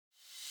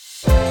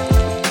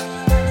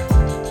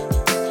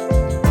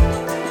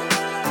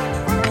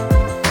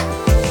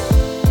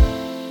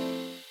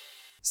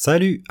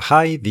Salut!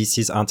 Hi, this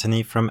is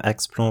Anthony from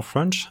Explore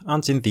French,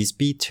 and in this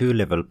B2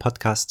 level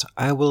podcast,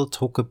 I will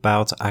talk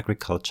about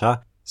agriculture,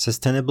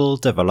 sustainable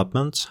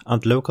development,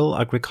 and local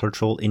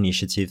agricultural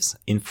initiatives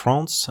in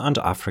France and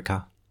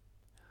Africa.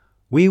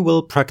 We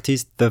will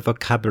practice the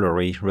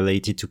vocabulary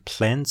related to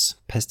plants,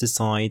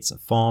 pesticides,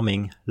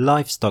 farming,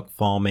 livestock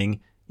farming,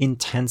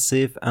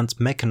 intensive and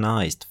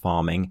mechanized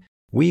farming.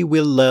 We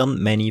will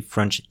learn many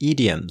French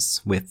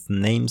idioms with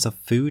names of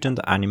food and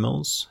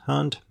animals,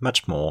 and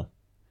much more.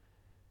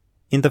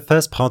 In the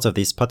first part of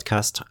this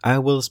podcast, I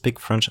will speak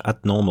French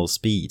at normal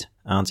speed,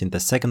 and in the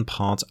second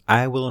part,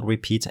 I will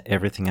repeat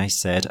everything I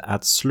said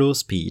at slow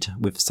speed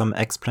with some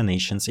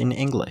explanations in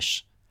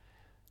English.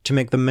 To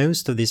make the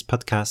most of this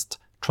podcast,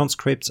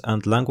 transcripts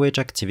and language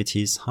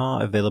activities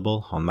are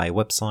available on my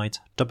website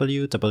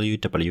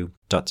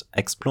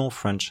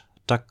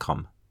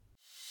www.explorefrench.com.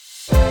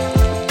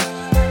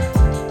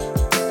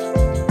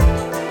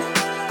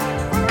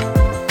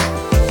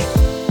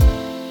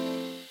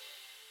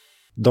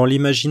 Dans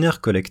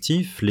l'imaginaire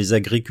collectif, les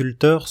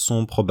agriculteurs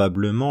sont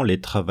probablement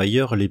les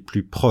travailleurs les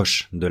plus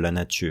proches de la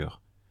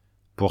nature.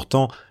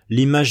 Pourtant,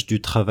 l'image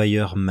du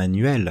travailleur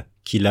manuel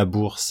qui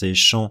laboure ses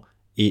champs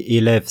et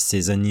élève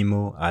ses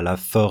animaux à la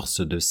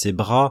force de ses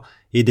bras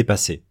est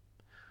dépassée.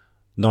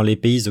 Dans les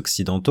pays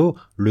occidentaux,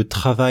 le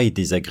travail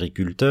des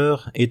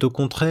agriculteurs est au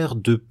contraire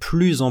de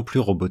plus en plus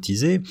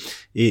robotisé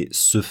et,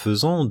 ce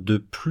faisant, de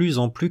plus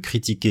en plus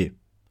critiqué.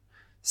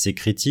 Ces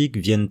critiques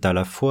viennent à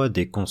la fois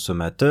des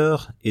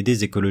consommateurs et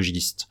des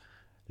écologistes.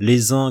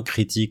 Les uns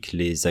critiquent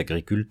les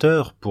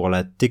agriculteurs pour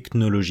la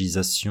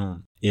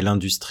technologisation et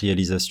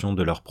l'industrialisation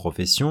de leur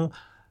profession,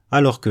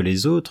 alors que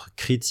les autres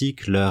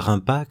critiquent leur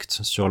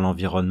impact sur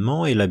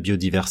l'environnement et la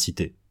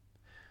biodiversité.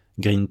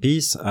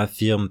 Greenpeace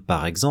affirme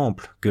par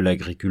exemple que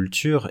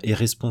l'agriculture est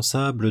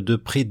responsable de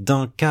près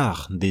d'un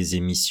quart des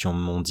émissions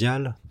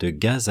mondiales de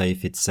gaz à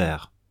effet de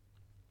serre.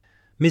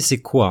 Mais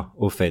c'est quoi,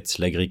 au fait,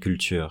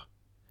 l'agriculture ?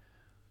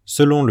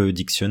 Selon le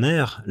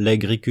dictionnaire,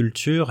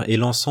 l'agriculture est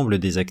l'ensemble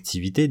des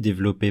activités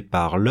développées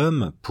par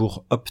l'homme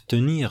pour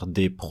obtenir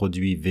des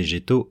produits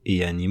végétaux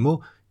et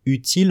animaux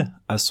utiles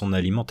à son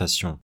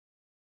alimentation.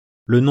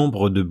 Le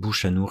nombre de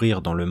bouches à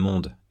nourrir dans le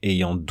monde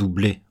ayant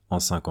doublé en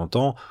 50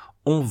 ans,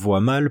 on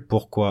voit mal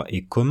pourquoi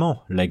et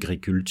comment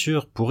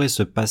l'agriculture pourrait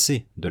se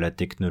passer de la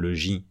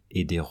technologie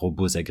et des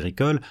robots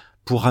agricoles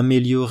pour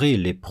améliorer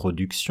les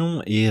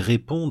productions et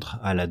répondre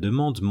à la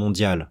demande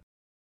mondiale.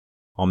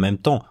 En même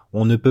temps,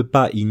 on ne peut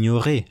pas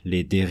ignorer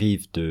les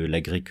dérives de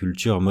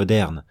l'agriculture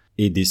moderne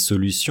et des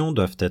solutions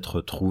doivent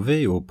être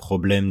trouvées aux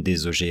problèmes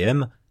des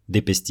OGM,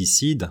 des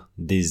pesticides,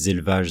 des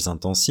élevages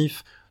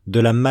intensifs, de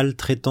la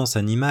maltraitance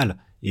animale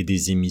et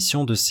des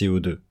émissions de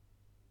CO2.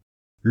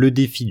 Le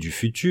défi du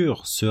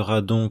futur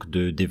sera donc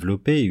de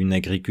développer une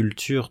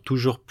agriculture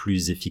toujours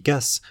plus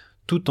efficace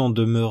tout en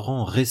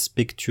demeurant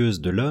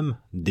respectueuse de l'homme,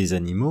 des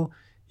animaux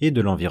et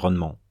de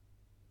l'environnement.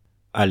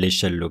 À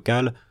l'échelle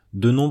locale,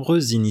 de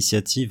nombreuses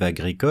initiatives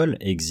agricoles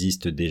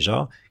existent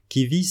déjà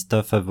qui visent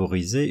à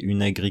favoriser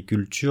une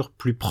agriculture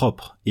plus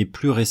propre et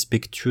plus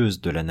respectueuse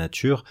de la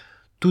nature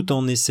tout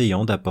en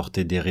essayant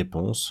d'apporter des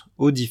réponses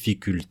aux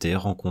difficultés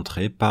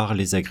rencontrées par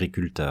les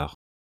agriculteurs.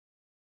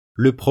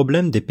 Le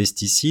problème des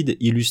pesticides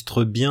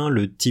illustre bien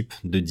le type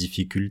de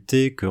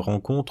difficultés que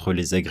rencontrent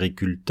les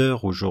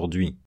agriculteurs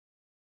aujourd'hui.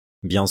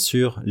 Bien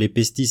sûr, les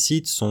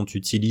pesticides sont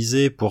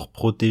utilisés pour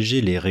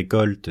protéger les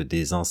récoltes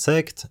des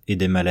insectes et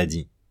des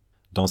maladies.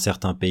 Dans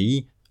certains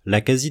pays,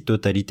 la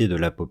quasi-totalité de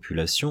la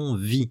population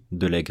vit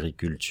de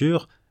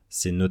l'agriculture,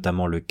 c'est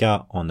notamment le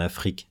cas en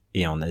Afrique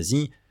et en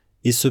Asie,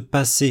 et se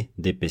passer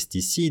des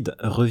pesticides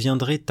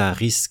reviendrait à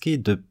risquer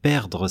de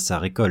perdre sa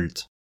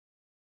récolte.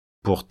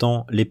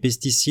 Pourtant, les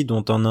pesticides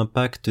ont un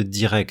impact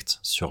direct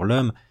sur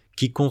l'homme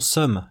qui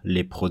consomme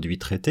les produits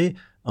traités,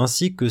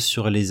 ainsi que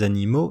sur les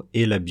animaux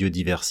et la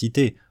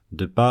biodiversité,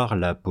 de par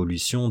la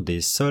pollution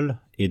des sols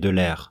et de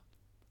l'air.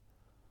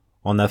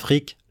 En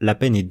Afrique, la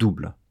peine est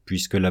double,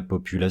 puisque la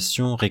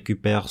population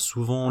récupère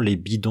souvent les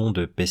bidons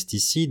de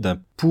pesticides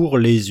pour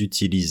les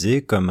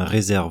utiliser comme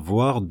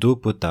réservoir d'eau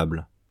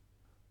potable.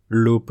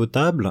 L'eau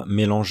potable,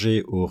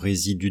 mélangée aux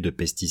résidus de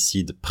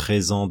pesticides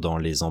présents dans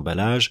les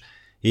emballages,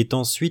 est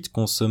ensuite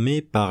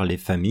consommée par les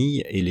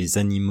familles et les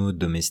animaux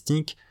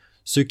domestiques,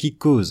 ce qui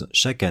cause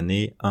chaque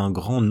année un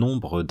grand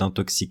nombre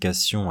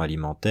d'intoxications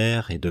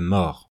alimentaires et de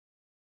morts.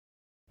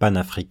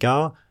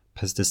 Pan-Africa,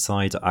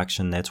 Pesticide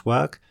Action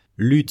Network,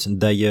 lutte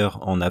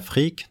d'ailleurs en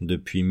Afrique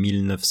depuis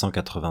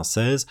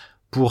 1996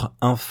 pour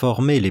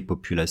informer les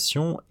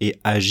populations et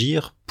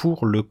agir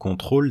pour le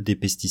contrôle des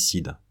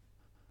pesticides.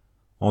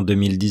 En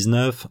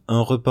 2019,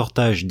 un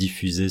reportage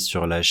diffusé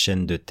sur la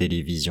chaîne de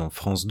télévision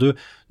France 2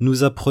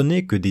 nous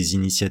apprenait que des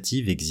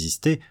initiatives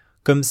existaient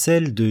comme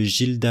celle de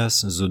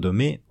Gildas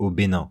Zodomé au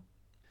Bénin.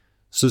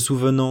 Se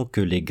souvenant que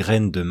les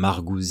graines de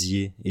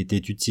margousier étaient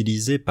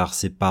utilisées par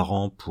ses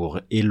parents pour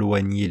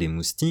éloigner les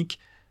moustiques,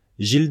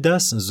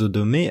 Gildas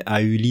Zodomé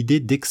a eu l'idée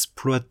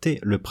d'exploiter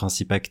le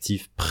principe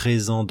actif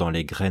présent dans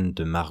les graines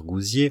de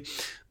margousier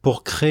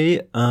pour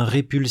créer un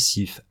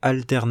répulsif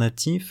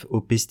alternatif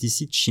aux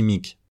pesticides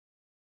chimiques.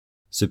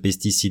 Ce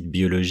pesticide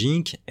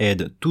biologique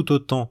aide tout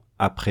autant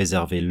à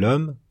préserver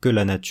l'homme que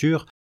la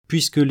nature,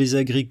 puisque les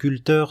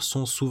agriculteurs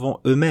sont souvent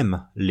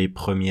eux-mêmes les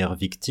premières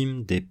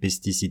victimes des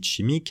pesticides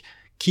chimiques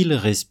qu'ils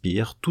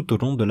respirent tout au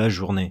long de la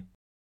journée.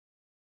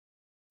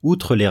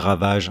 Outre les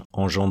ravages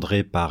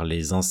engendrés par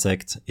les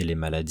insectes et les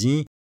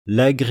maladies,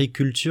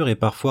 l'agriculture est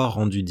parfois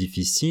rendue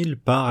difficile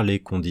par les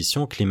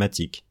conditions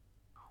climatiques.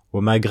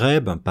 Au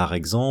Maghreb, par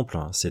exemple,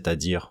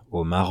 c'est-à-dire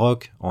au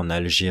Maroc, en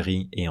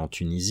Algérie et en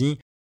Tunisie,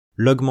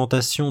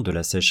 l'augmentation de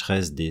la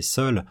sécheresse des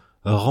sols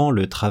rend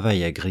le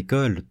travail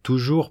agricole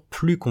toujours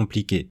plus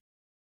compliqué.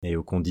 Et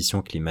aux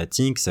conditions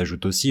climatiques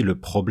s'ajoute aussi le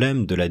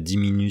problème de la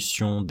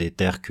diminution des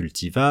terres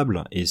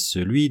cultivables et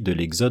celui de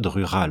l'exode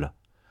rural.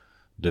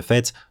 De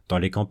fait, dans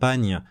les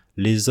campagnes,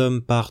 les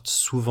hommes partent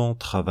souvent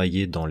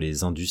travailler dans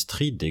les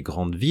industries des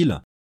grandes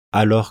villes,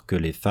 alors que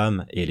les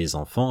femmes et les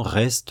enfants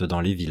restent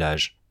dans les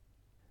villages.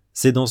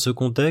 C'est dans ce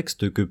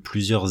contexte que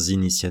plusieurs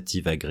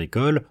initiatives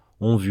agricoles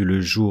ont vu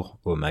le jour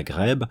au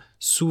Maghreb,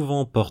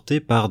 souvent portées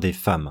par des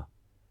femmes.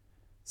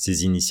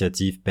 Ces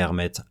initiatives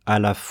permettent à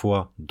la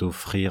fois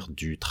d'offrir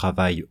du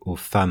travail aux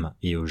femmes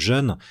et aux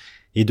jeunes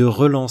et de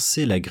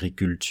relancer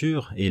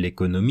l'agriculture et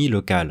l'économie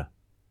locale.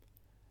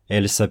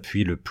 Elles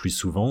s'appuient le plus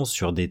souvent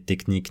sur des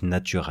techniques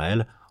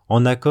naturelles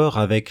en accord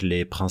avec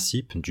les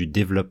principes du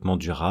développement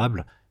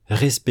durable,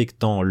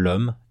 respectant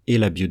l'homme et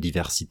la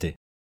biodiversité.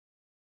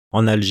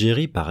 En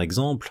Algérie, par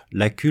exemple,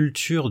 la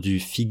culture du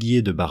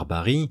figuier de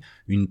Barbarie,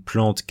 une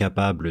plante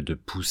capable de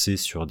pousser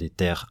sur des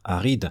terres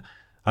arides,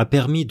 a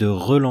permis de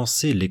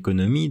relancer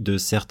l'économie de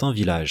certains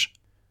villages.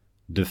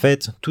 De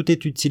fait, tout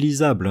est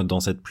utilisable dans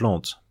cette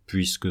plante,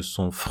 puisque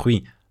son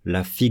fruit,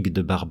 la figue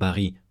de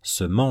Barbarie,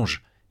 se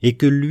mange et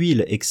que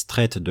l'huile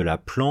extraite de la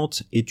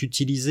plante est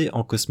utilisée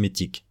en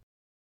cosmétique.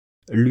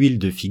 L'huile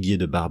de figuier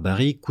de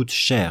Barbarie coûte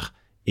cher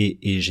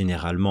et est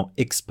généralement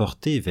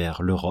exportée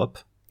vers l'Europe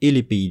et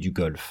les pays du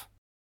Golfe.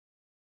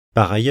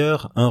 Par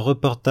ailleurs, un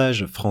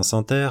reportage France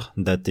Inter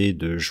daté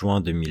de juin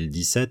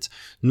 2017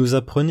 nous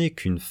apprenait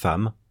qu'une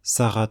femme,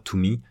 Sarah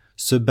Toumi,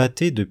 se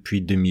battait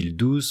depuis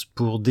 2012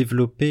 pour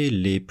développer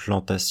les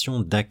plantations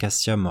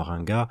d'Acacia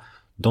moringa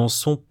dans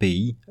son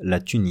pays,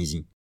 la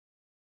Tunisie.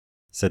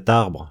 Cet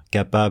arbre,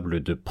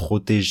 capable de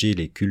protéger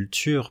les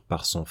cultures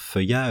par son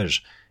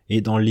feuillage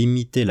et d'en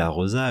limiter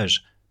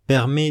l'arrosage,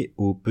 permet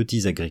aux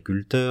petits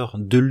agriculteurs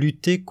de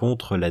lutter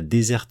contre la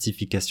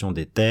désertification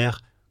des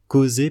terres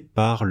causée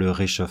par le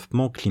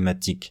réchauffement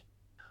climatique.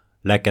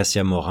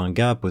 L'Acacia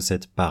moringa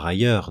possède par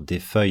ailleurs des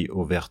feuilles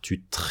aux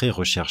vertus très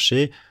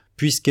recherchées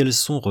puisqu'elles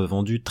sont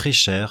revendues très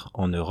cher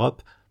en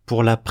Europe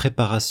pour la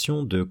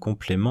préparation de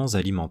compléments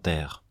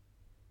alimentaires.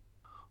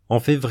 En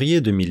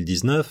février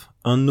 2019,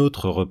 un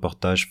autre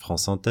reportage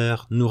France Inter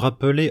nous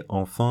rappelait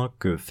enfin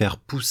que faire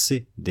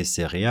pousser des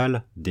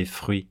céréales, des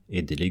fruits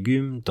et des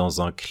légumes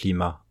dans un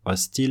climat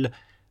hostile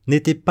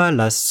n'était pas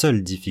la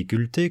seule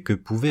difficulté que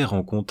pouvaient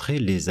rencontrer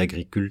les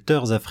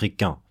agriculteurs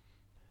africains.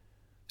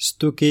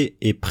 Stocker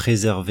et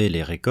préserver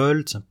les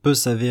récoltes peut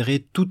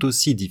s'avérer tout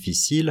aussi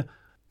difficile,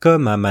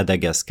 comme à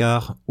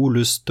Madagascar où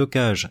le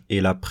stockage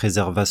et la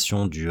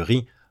préservation du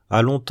riz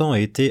a longtemps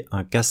été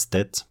un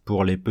casse-tête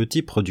pour les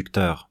petits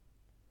producteurs.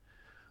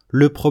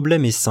 Le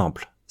problème est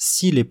simple,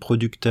 si les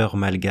producteurs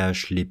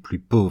malgaches les plus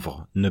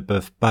pauvres ne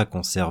peuvent pas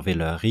conserver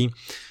leur riz,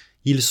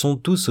 ils sont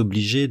tous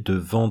obligés de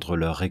vendre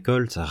leurs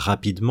récoltes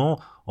rapidement,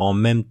 en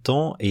même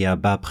temps et à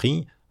bas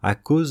prix à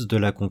cause de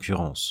la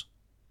concurrence.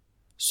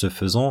 Ce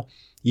faisant,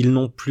 ils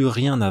n'ont plus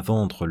rien à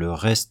vendre le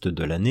reste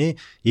de l'année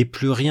et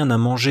plus rien à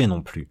manger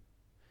non plus.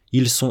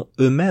 Ils sont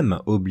eux-mêmes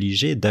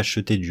obligés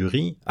d'acheter du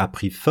riz à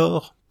prix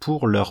fort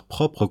pour leur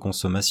propre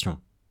consommation.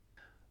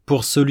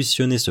 Pour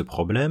solutionner ce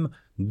problème,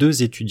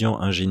 2 étudiants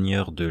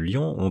ingénieurs de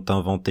Lyon ont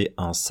inventé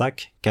un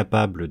sac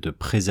capable de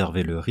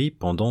préserver le riz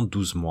pendant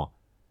 12 mois.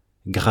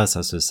 Grâce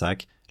à ce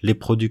sac, les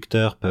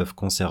producteurs peuvent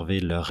conserver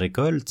leurs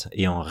récoltes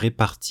et en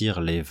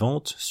répartir les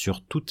ventes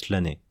sur toute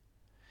l'année.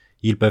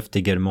 Ils peuvent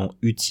également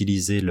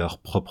utiliser leur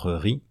propre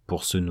riz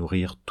pour se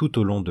nourrir tout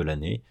au long de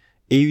l'année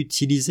et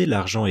utiliser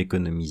l'argent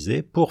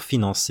économisé pour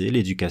financer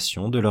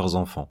l'éducation de leurs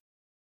enfants.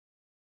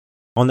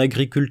 En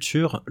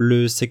agriculture,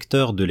 le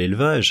secteur de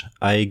l'élevage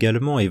a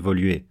également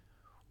évolué.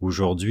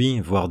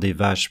 Aujourd'hui, voir des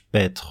vaches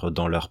paître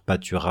dans leur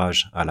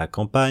pâturage à la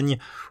campagne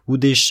ou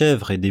des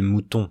chèvres et des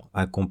moutons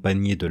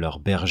accompagnés de leurs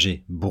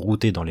bergers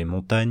brouter dans les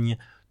montagnes,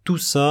 tout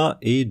ça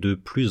est de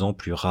plus en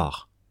plus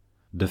rare.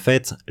 De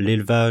fait,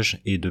 l'élevage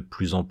est de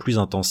plus en plus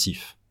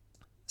intensif.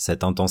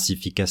 Cette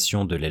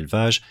intensification de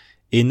l'élevage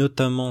est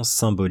notamment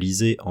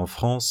symbolisée en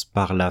France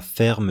par la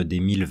ferme des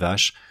 1000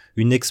 vaches,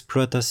 une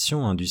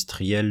exploitation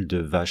industrielle de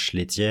vaches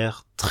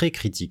laitières très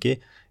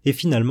critiquée et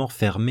finalement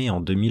fermée en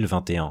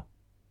 2021.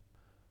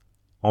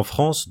 En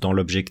France, dans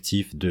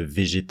l'objectif de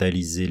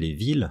végétaliser les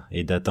villes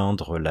et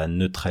d'atteindre la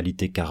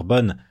neutralité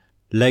carbone,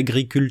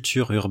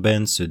 l'agriculture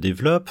urbaine se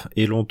développe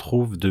et l'on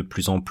trouve de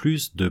plus en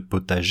plus de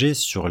potagers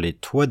sur les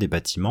toits des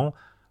bâtiments,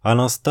 à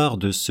l'instar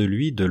de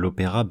celui de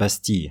l'Opéra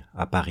Bastille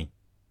à Paris.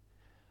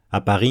 À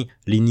Paris,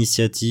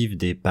 l'initiative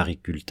des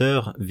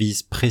pariculteurs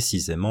vise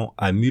précisément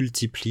à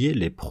multiplier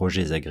les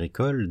projets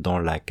agricoles dans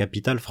la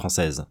capitale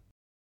française.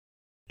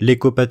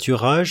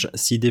 L'éco-pâturage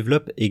s'y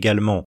développe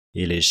également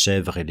et les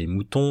chèvres et les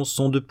moutons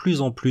sont de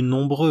plus en plus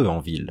nombreux en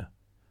ville.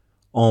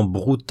 En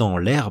broutant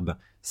l'herbe,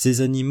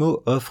 ces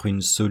animaux offrent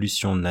une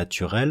solution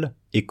naturelle,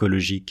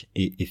 écologique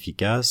et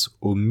efficace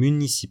aux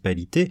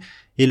municipalités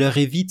et leur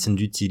évitent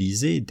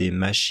d'utiliser des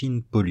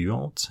machines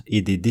polluantes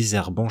et des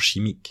désherbants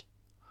chimiques.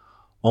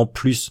 En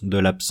plus de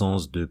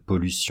l'absence de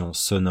pollution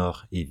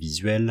sonore et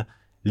visuelle,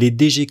 les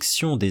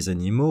déjections des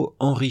animaux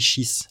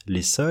enrichissent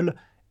les sols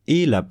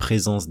et la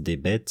présence des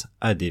bêtes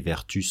a des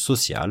vertus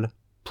sociales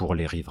pour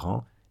les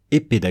riverains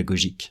et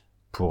pédagogiques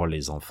pour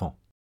les enfants.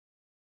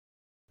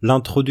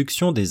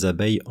 L'introduction des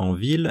abeilles en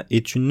ville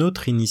est une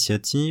autre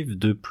initiative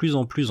de plus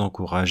en plus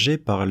encouragée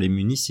par les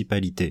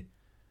municipalités.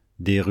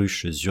 Des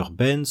ruches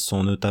urbaines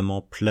sont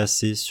notamment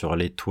placées sur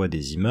les toits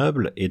des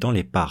immeubles et dans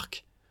les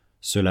parcs.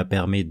 Cela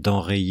permet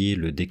d'enrayer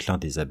le déclin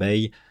des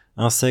abeilles,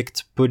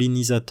 insectes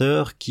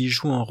pollinisateurs qui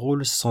jouent un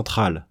rôle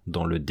central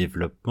dans le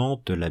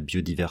développement de la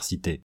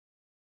biodiversité.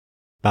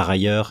 Par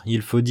ailleurs,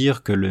 il faut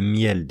dire que le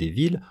miel des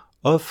villes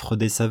offre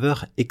des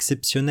saveurs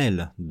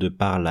exceptionnelles de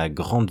par la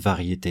grande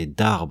variété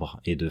d'arbres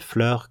et de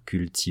fleurs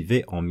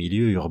cultivés en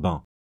milieu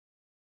urbain.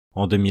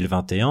 En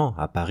 2021,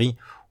 à Paris,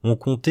 on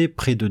comptait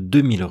près de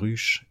 2000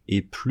 ruches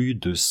et plus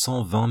de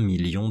 120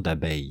 millions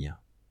d'abeilles.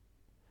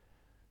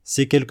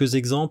 Ces quelques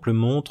exemples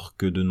montrent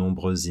que de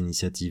nombreuses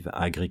initiatives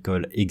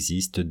agricoles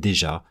existent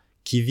déjà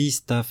qui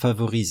visent à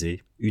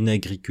favoriser une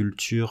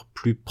agriculture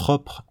plus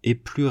propre et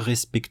plus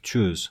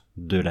respectueuse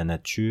de la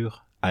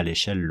nature à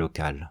l'échelle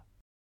locale.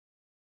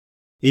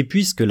 Et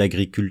puisque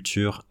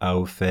l'agriculture a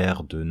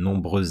offert de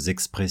nombreuses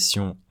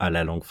expressions à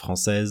la langue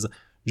française,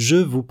 je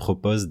vous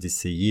propose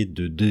d'essayer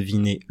de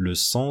deviner le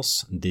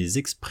sens des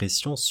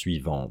expressions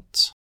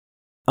suivantes.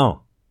 1.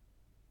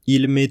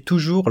 Il met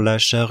toujours la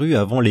charrue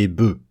avant les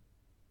bœufs.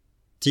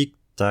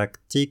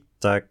 Tic-tac,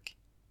 tic-tac.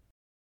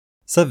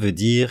 Ça veut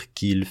dire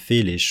qu'il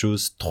fait les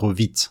choses trop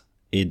vite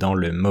et dans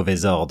le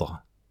mauvais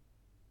ordre.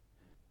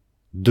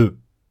 2.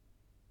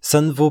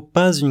 Ça ne vaut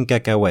pas une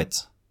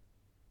cacahuète.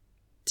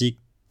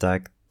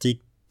 Tic-tac,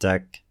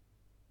 tic-tac.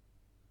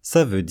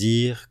 Ça veut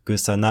dire que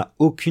ça n'a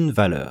aucune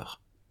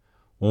valeur.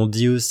 On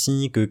dit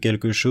aussi que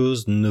quelque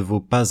chose ne vaut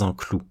pas un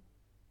clou.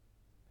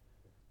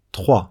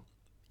 3.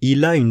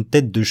 Il a une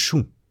tête de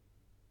chou.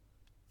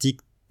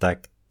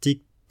 Tic-tac,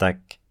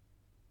 tic-tac.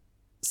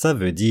 Ça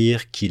veut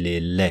dire qu'il est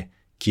laid,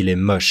 qu'il est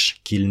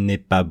moche, qu'il n'est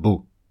pas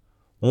beau.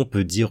 On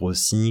peut dire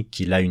aussi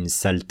qu'il a une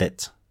sale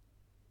tête.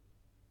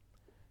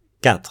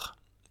 4.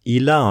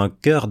 Il a un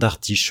cœur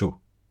d'artichaut.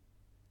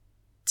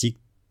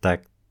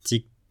 Tic-tac,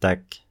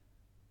 tic-tac.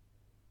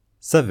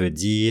 Ça veut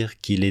dire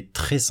qu'il est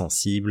très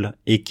sensible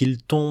et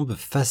qu'il tombe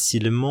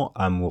facilement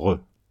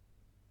amoureux.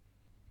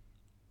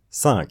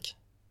 5.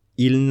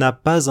 Il n'a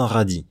pas un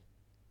radis.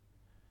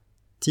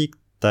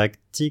 Tic-tac,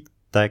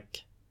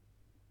 tic-tac.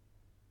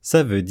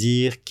 Ça veut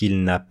dire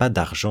qu'il n'a pas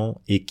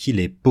d'argent et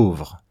qu'il est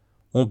pauvre.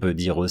 On peut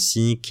dire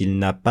aussi qu'il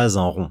n'a pas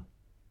un rond.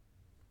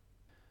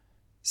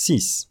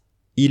 6.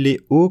 Il est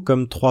haut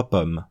comme 3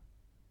 pommes.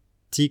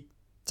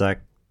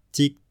 Tic-tac,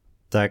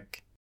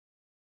 tic-tac.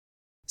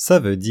 Ça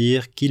veut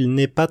dire qu'il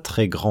n'est pas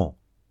très grand,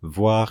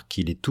 voire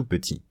qu'il est tout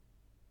petit.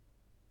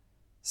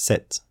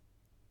 7.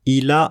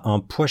 Il a un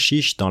pois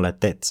chiche dans la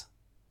tête.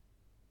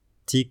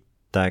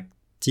 Tic-tac,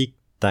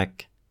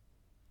 tic-tac.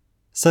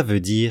 Ça veut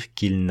dire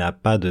qu'il n'a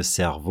pas de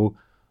cerveau,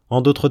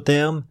 en d'autres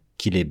termes,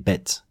 qu'il est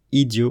bête,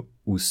 idiot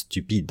ou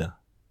stupide.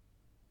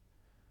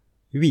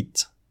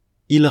 8.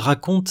 Il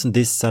raconte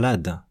des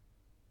salades.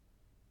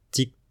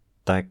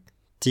 Tic-tac,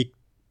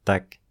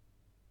 tic-tac.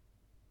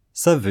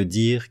 Ça veut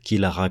dire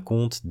qu'il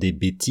raconte des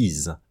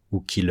bêtises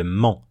ou qu'il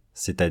ment,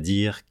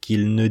 c'est-à-dire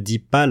qu'il ne dit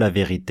pas la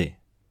vérité.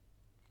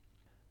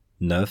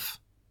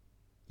 9.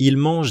 Il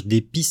mange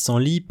des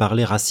pissenlits par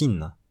les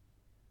racines.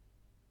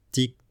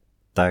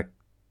 Tic-tac,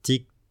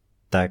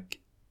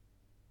 tic-tac.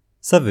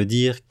 Ça veut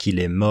dire qu'il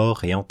est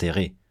mort et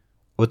enterré,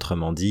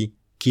 autrement dit,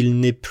 qu'il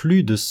n'est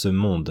plus de ce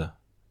monde.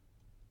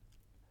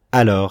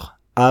 Alors,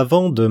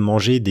 avant de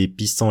manger des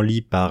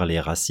pissenlits par les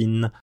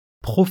racines,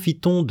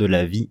 profitons de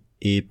la vie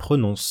et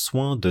prenons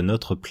soin de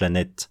notre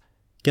planète,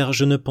 car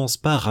je ne pense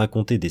pas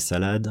raconter des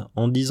salades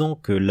en disant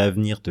que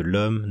l'avenir de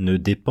l'homme ne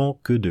dépend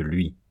que de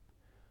lui.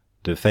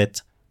 De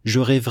fait,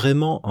 j'aurais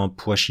vraiment un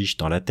pois chiche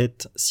dans la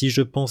tête si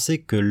je pensais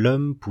que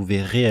l'homme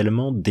pouvait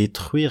réellement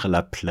détruire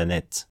la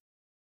planète.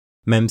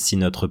 Même si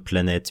notre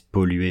planète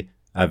polluée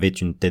avait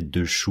une tête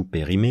de chou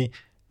périmée,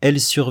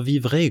 elle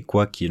survivrait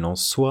quoi qu'il en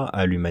soit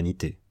à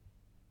l'humanité.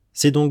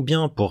 C'est donc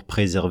bien pour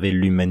préserver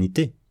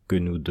l'humanité que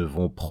nous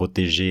devons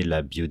protéger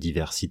la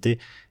biodiversité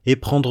et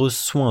prendre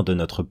soin de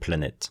notre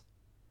planète.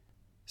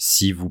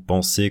 Si vous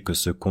pensez que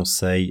ce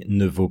conseil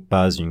ne vaut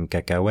pas une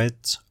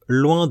cacahuète,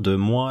 loin de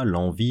moi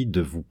l'envie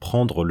de vous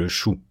prendre le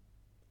chou.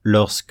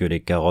 Lorsque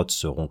les carottes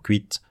seront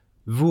cuites,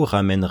 vous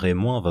ramènerez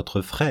moins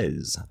votre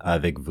fraise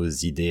avec vos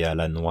idées à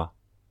la noix.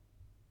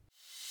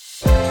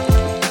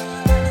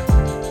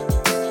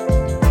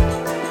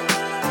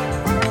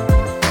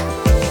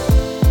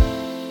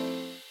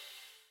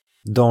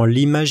 Dans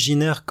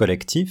l'imaginaire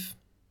collectif,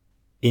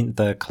 in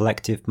the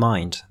collective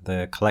mind,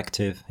 the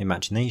collective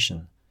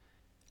imagination,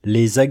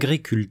 les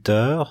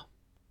agriculteurs,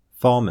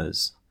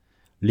 farmers,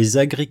 les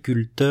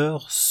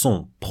agriculteurs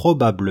sont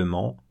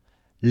probablement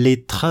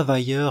les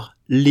travailleurs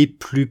les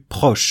plus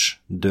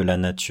proches de la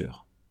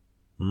nature.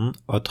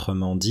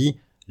 Autrement dit,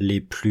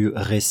 les plus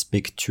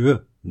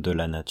respectueux de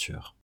la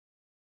nature.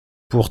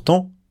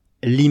 Pourtant,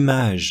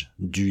 l'image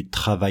du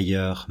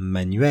travailleur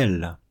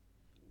manuel,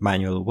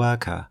 manual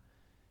worker,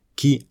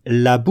 qui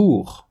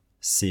laboure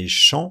ses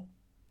champs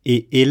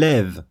et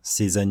élève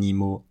ses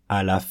animaux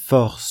à la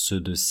force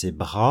de ses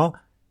bras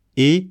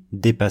est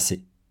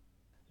dépassée.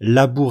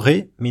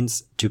 Labourer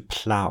means to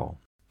plow,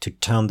 to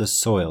turn the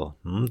soil,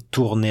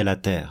 tourner la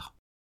terre.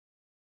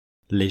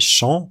 Les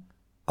champs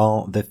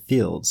are the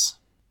fields.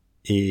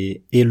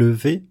 Et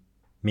élever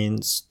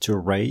means to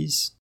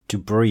raise, to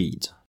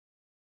breed.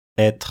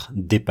 Être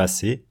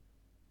dépassé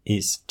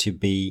is to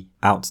be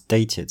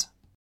outdated.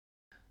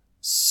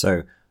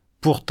 So,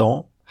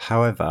 pourtant,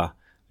 however,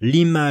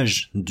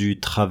 l'image du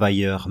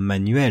travailleur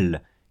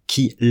manuel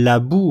qui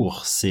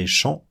laboure ses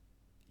champs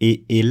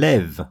et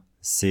élève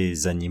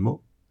ses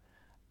animaux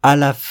à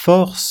la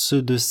force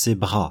de ses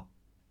bras,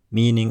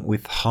 meaning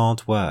with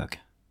hard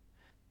work,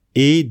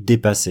 est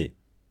dépassée,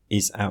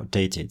 is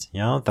outdated.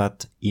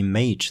 That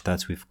image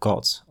that we've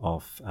got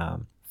of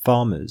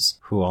farmers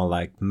who are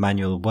like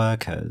manual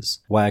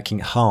workers working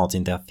hard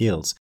in their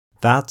fields,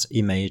 that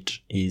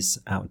image is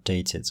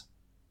outdated.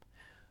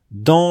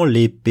 Dans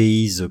les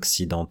pays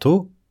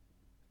occidentaux,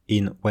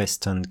 in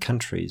Western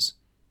countries,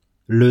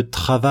 le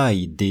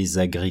travail des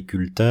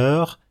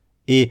agriculteurs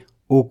est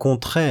au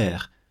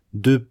contraire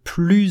de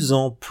plus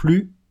en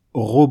plus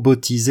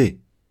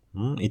robotisé.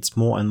 It's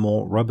more and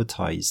more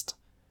robotized.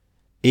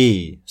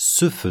 Et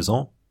ce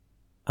faisant,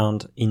 and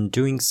in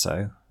doing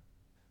so,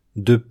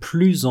 de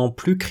plus en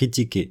plus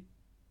critiqué,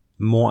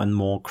 more and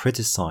more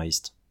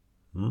criticized.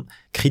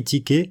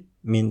 Critiquer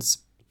means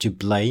to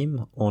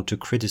blame or to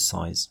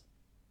criticize.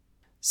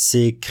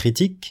 Ces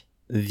critiques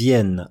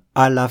viennent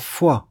à la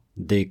fois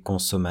des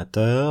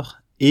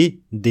consommateurs et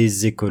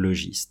des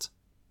écologistes.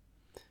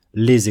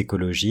 Les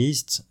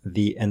écologistes,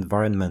 the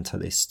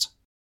environmentalists.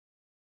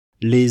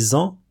 Les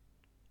uns,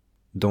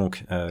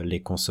 donc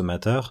les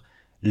consommateurs,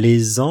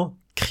 les uns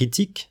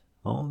critiquent,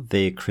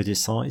 they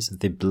criticize,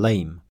 they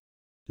blame.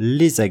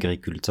 Les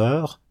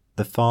agriculteurs,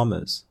 the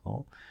farmers,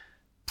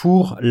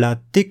 pour la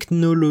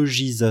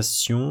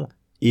technologisation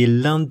et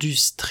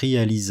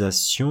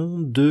l'industrialisation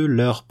de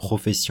leur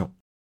profession.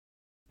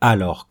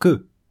 Alors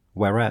que,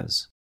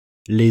 whereas,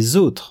 les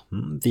autres,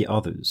 the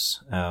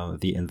others,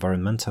 the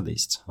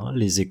environmentalists,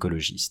 les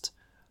écologistes,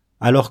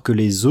 alors que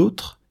les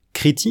autres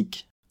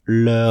critiquent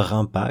leur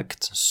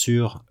impact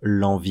sur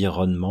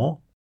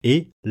l'environnement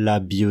et la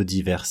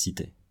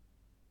biodiversité.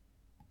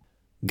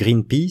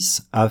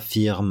 Greenpeace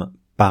affirme,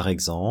 par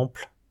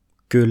exemple,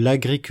 que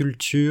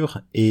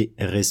l'agriculture est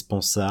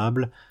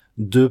responsable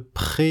de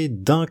près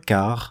d'un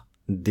quart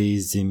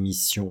des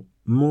émissions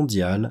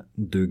mondiales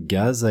de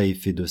gaz à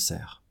effet de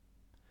serre.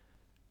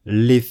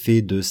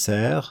 L'effet de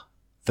serre,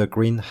 the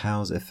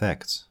greenhouse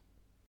effect.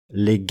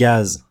 Les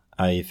gaz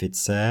à effet de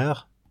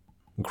serre,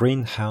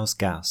 greenhouse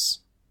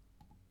gas.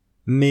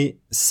 Mais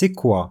c'est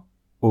quoi,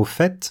 au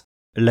fait,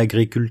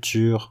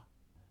 l'agriculture?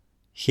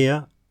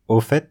 Here, au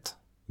fait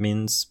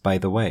means by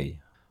the way.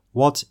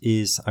 What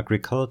is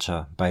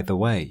agriculture, by the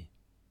way?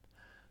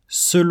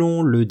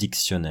 Selon le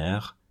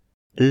dictionnaire,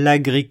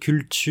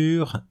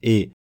 l'agriculture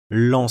est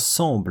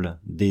l'ensemble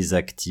des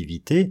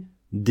activités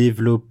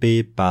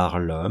développées par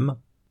l'homme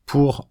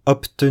pour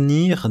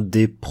obtenir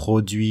des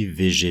produits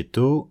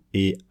végétaux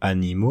et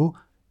animaux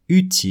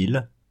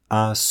utiles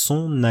à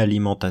son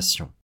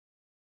alimentation.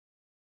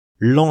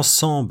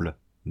 L'ensemble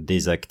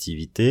des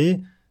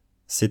activités,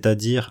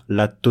 c'est-à-dire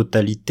la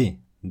totalité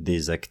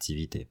des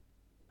activités.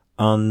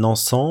 Un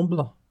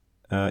ensemble,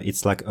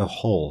 it's like a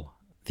whole,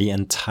 the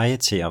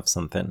entirety of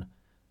something.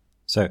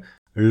 So,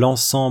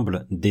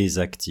 l'ensemble des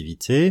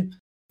activités,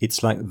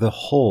 it's like the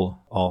whole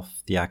of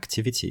the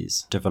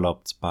activities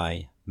developed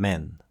by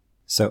men.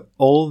 So,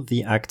 all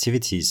the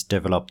activities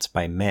developed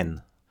by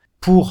men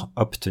pour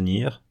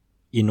obtenir,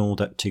 in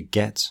order to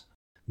get,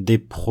 des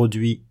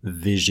produits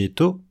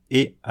végétaux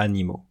et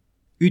animaux,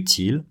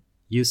 utiles,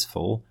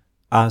 useful,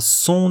 à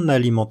son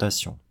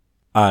alimentation,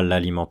 à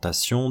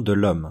l'alimentation de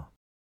l'homme.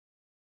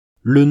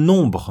 Le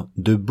nombre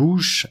de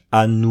bouches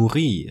à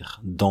nourrir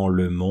dans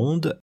le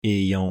monde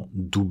ayant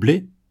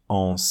doublé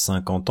en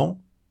 50 ans,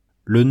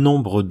 le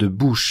nombre de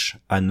bouches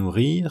à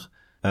nourrir,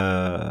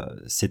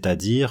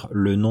 c'est-à-dire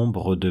le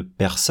nombre de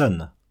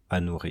personnes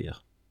à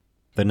nourrir.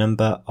 The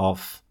number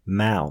of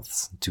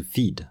mouths to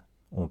feed,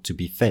 or to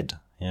be fed.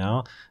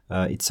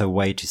 It's a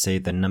way to say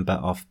the number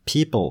of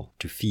people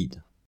to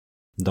feed.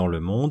 Dans le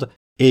monde,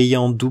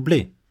 ayant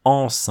doublé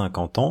en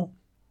 50 ans,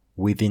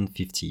 within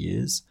 50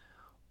 years,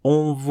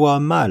 on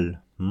voit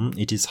mal,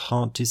 it is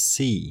hard to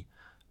see,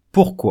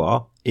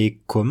 pourquoi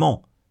et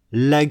comment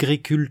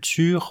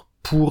l'agriculture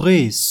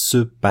pourrait se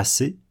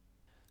passer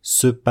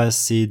Se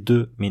passer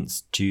de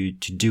means to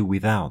do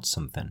without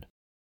something.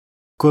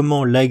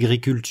 Comment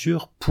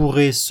l'agriculture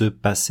pourrait se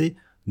passer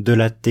de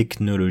la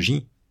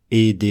technologie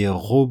et des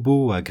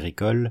robots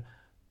agricoles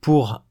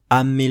pour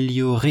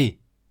améliorer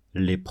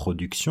les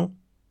productions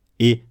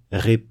et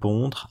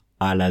répondre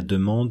à la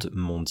demande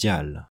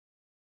mondiale.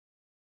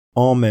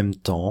 En même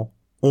temps,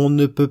 on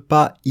ne peut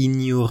pas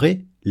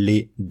ignorer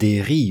les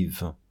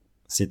dérives,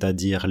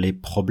 c'est-à-dire les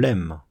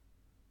problèmes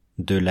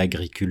de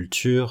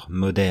l'agriculture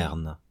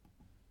moderne.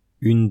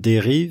 Une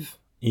dérive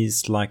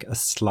is like a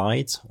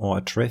slide or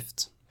a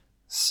drift.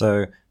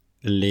 So,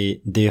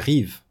 les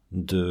dérives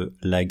de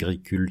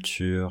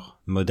l'agriculture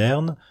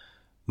moderne,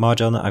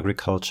 modern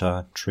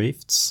agriculture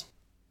drifts,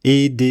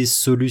 et des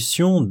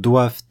solutions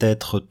doivent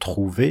être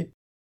trouvées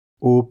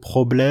aux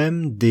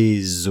problèmes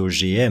des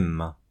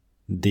OGM,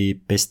 des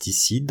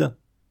pesticides,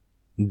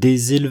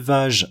 des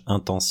élevages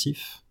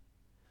intensifs,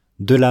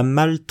 de la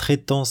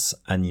maltraitance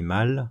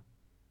animale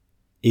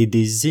et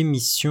des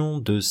émissions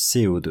de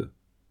CO2.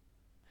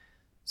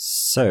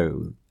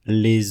 So,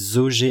 les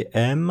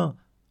OGM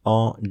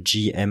en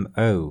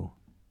GMO,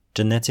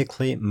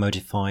 Genetically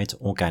Modified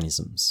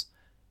Organisms,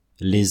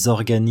 les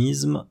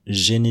organismes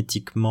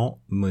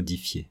génétiquement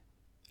modifiés,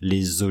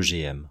 les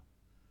OGM,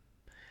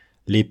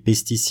 les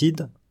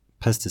pesticides,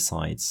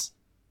 pesticides,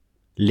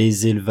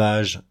 les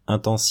élevages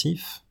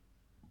intensifs,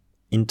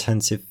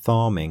 intensive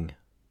farming,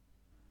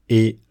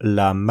 et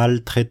la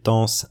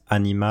maltraitance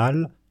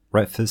animale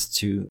refers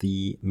to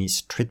the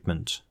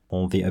mistreatment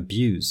or the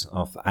abuse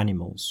of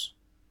animals.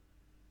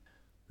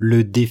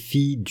 Le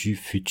défi du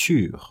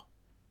futur.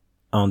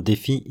 Un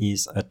défi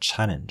is a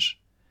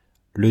challenge.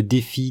 Le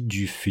défi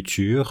du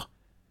futur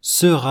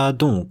sera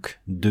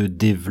donc de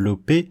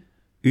développer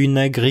une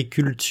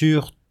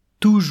agriculture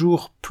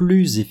toujours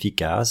plus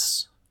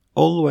efficace,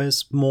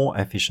 always more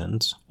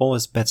efficient,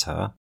 always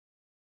better,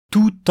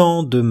 tout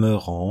en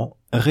demeurant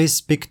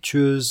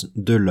respectueuse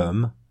de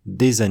l'homme,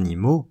 des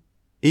animaux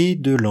et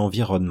de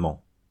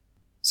l'environnement.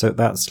 So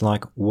that's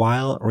like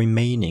while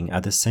remaining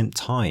at the same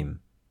time,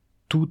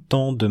 tout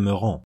en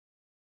demeurant.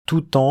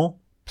 Tout en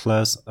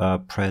plus a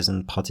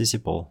present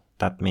participle,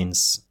 that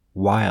means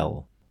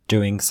while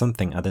doing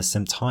something at the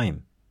same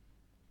time.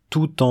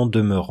 Tout en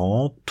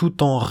demeurant,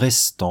 tout en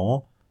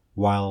restant,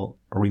 while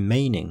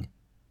remaining,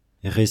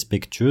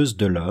 respectueuse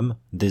de l'homme,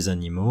 des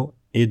animaux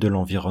et de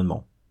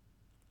l'environnement.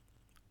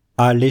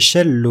 À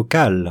l'échelle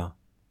locale,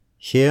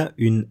 here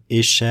une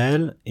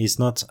échelle is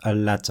not a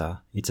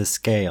ladder, it's a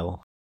scale.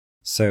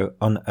 So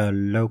on a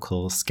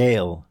local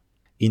scale,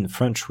 in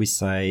French we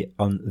say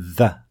on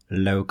the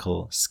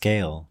local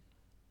scale.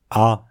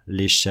 À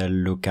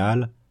l'échelle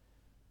locale,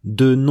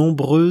 de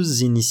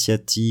nombreuses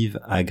initiatives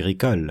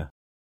agricoles,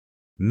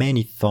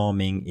 many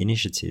farming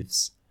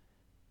initiatives,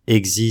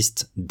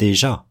 existent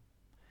déjà,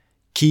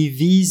 qui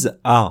visent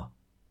à,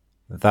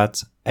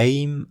 that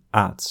aim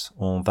at,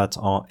 or that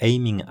are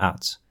aiming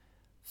at,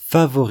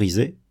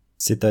 favoriser,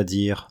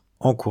 c'est-à-dire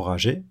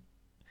encourager,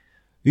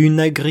 une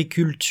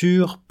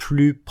agriculture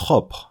plus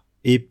propre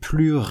et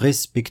plus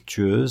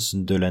respectueuse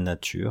de la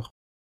nature,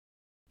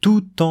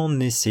 tout en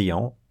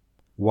essayant,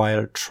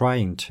 while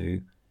trying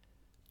to,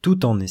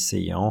 tout en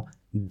essayant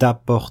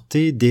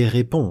d'apporter des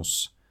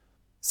réponses,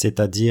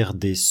 c'est-à-dire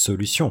des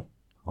solutions,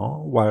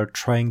 while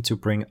trying to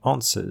bring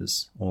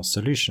answers or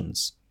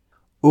solutions,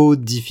 aux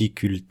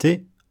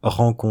difficultés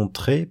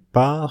rencontrées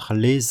par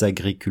les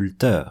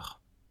agriculteurs,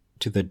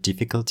 to the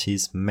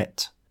difficulties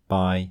met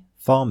by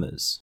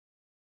farmers.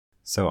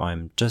 So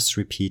I'm just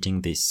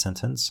repeating this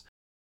sentence.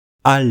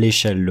 À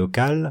l'échelle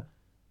locale,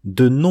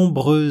 de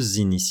nombreuses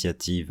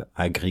initiatives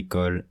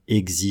agricoles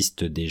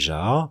existent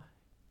déjà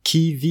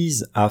qui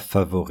visent à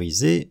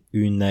favoriser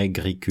une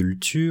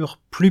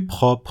agriculture plus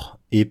propre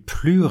et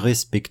plus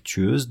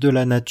respectueuse de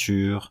la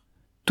nature,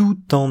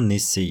 tout en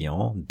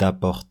essayant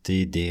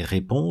d'apporter des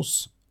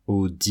réponses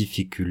aux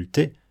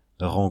difficultés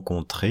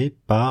rencontrées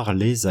par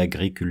les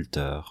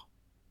agriculteurs.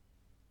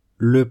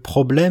 Le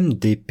problème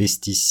des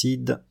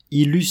pesticides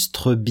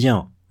illustre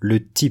bien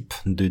le type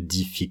de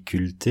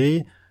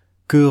difficultés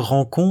que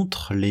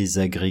rencontrent les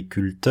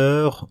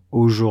agriculteurs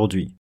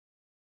aujourd'hui.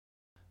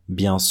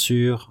 Bien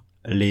sûr,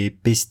 les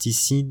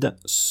pesticides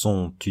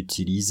sont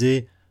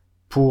utilisés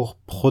pour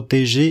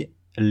protéger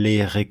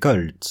les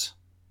récoltes,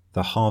 the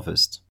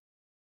harvest.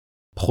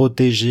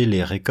 Protéger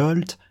les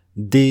récoltes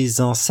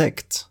des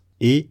insectes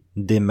et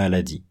des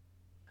maladies.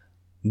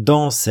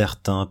 Dans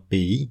certains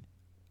pays,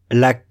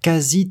 la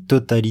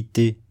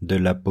quasi-totalité de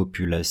la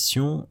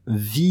population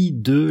vit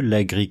de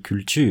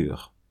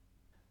l'agriculture.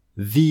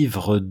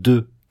 Vivre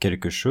de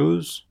quelque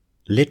chose,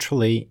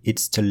 literally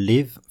it's to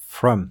live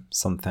from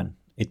something.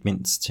 It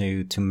means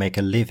to make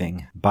a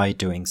living by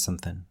doing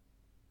something.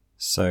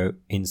 So,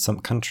 in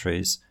some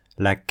countries,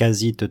 la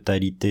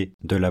quasi-totalité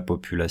de la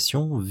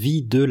population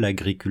vit de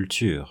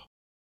l'agriculture.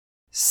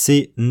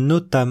 C'est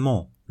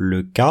notamment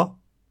le cas,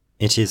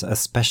 it is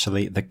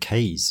especially the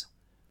case,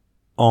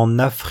 en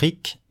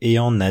Afrique et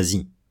en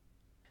Asie.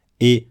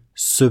 Et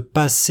se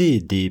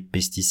passer des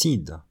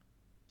pesticides,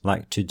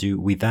 like to do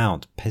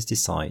without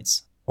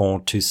pesticides, or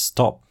to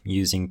stop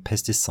using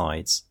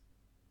pesticides,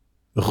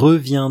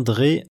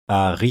 reviendrait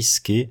à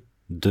risquer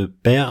de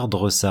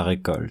perdre sa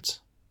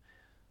récolte.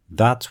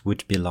 That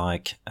would be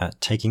like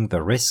taking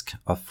the risk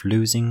of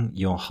losing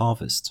your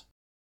harvest.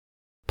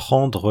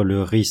 Prendre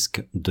le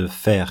risque de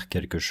faire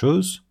quelque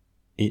chose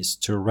is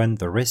to run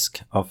the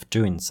risk of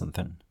doing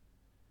something.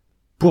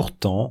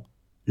 Pourtant,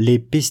 les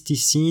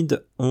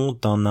pesticides ont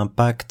un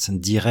impact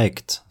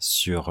direct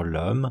sur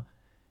l'homme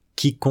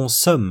qui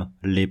consomme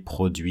les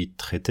produits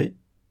traités,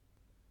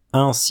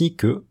 ainsi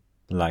que,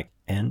 like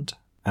and,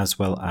 as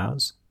well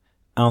as,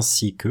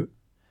 ainsi que,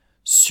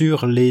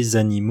 sur les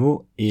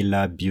animaux et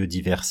la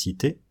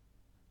biodiversité,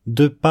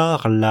 de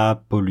par la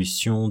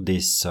pollution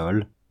des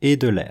sols et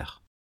de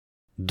l'air.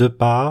 De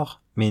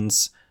par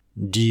means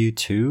due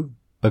to,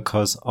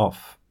 because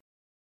of.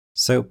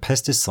 So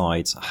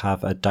pesticides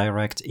have a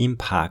direct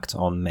impact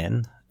on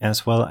men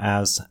as well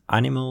as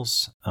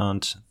animals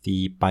and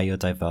the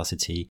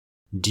biodiversity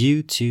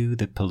due to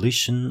the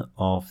pollution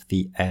of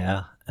the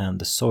air and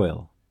the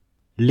soil.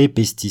 Les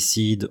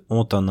pesticides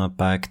ont un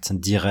impact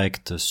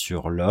direct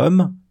sur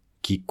l'homme,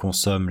 qui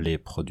consomme les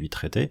produits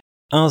traités,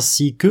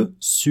 ainsi que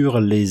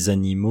sur les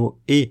animaux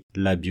et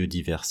la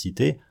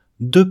biodiversité,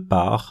 de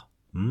par,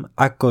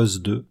 à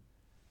cause de,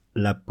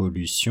 la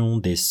pollution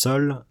des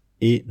sols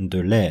et de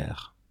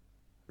l'air.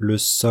 Le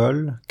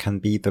sol can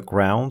be the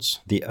ground,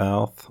 the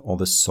earth or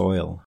the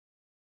soil.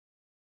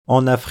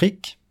 En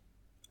Afrique,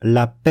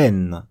 la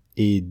peine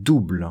est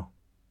double.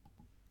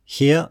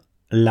 Here,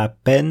 la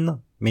peine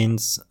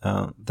means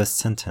the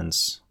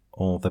sentence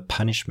or the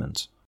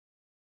punishment.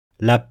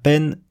 La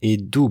peine est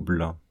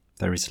double.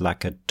 There is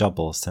like a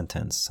double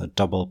sentence, a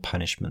double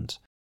punishment.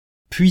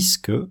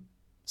 Puisque,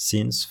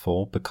 since,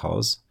 for,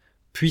 because,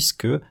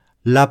 puisque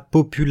la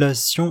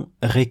population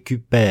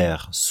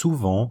récupère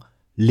souvent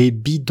les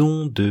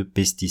bidons de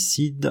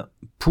pesticides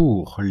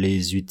pour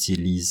les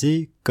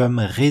utiliser comme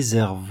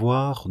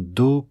réservoir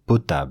d'eau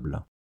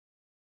potable.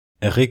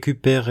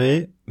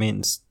 Récupérer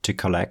means to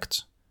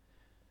collect.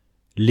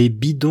 Les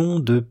bidons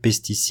de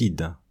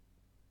pesticides.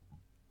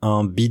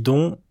 Un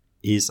bidon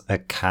is a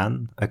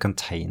can, a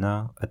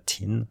container, a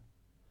tin.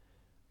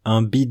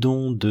 Un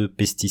bidon de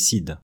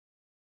pesticides.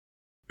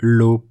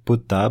 L'eau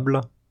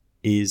potable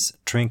is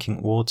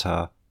drinking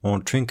water or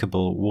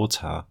drinkable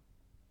water.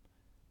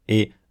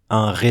 Et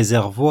un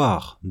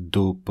réservoir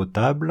d'eau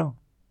potable,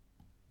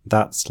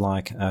 that's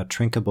like a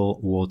drinkable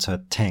water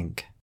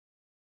tank.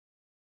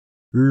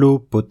 L'eau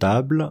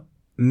potable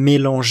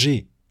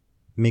mélangée,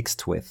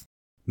 mixed with,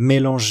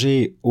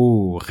 mélangée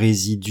aux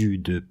résidus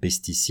de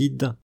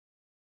pesticides,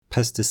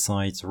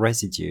 pesticide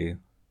residue,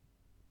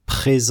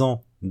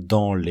 présent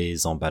dans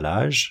les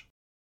emballages,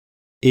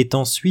 est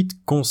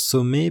ensuite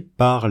consommée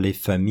par les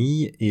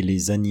familles et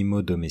les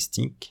animaux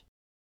domestiques,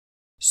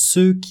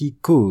 ce qui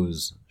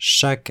cause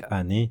chaque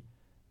année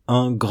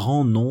un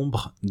grand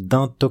nombre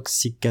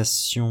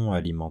d'intoxications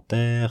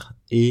alimentaires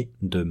et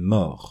de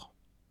morts.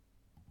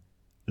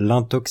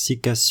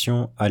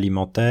 L'intoxication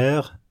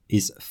alimentaire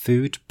is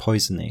food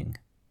poisoning.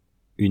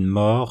 Une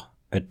mort,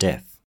 a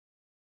death.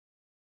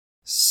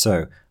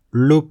 So,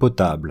 l'eau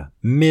potable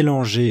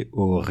mélangée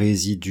aux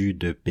résidus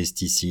de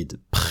pesticides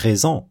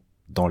présents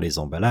dans les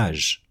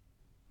emballages,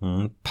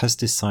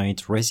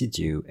 pesticide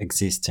residue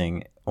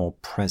existing or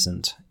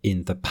present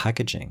in the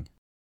packaging,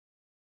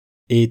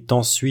 est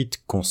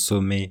ensuite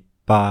consommée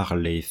par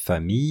les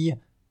familles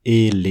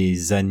et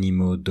les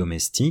animaux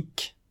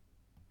domestiques,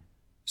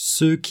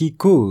 ce qui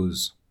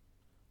cause,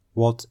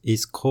 what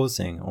is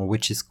causing or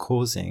which is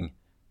causing,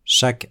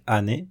 chaque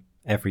année,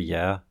 every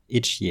year,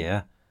 each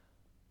year,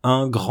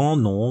 un grand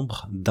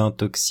nombre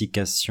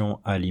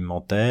d'intoxications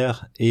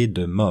alimentaires et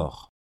de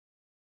morts.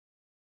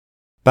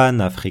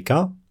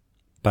 Pan-Africa,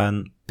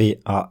 PAN,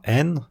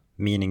 P-A-N,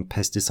 meaning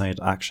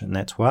Pesticide Action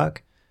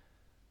Network,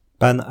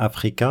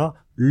 Pan-Africa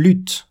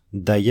lutte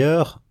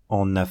d'ailleurs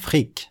en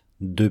Afrique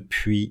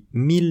depuis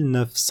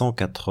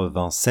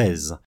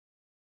 1996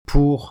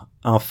 pour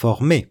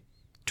informer,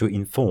 to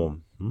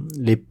inform,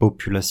 les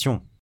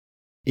populations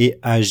et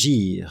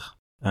agir,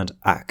 and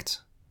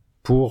act,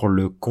 pour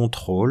le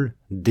contrôle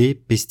des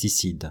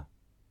pesticides.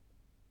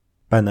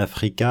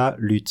 Pan-Africa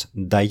lutte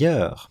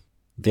d'ailleurs,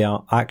 they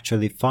are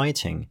actually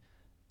fighting,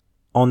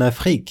 en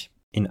Afrique,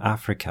 in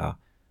Africa,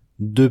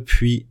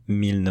 depuis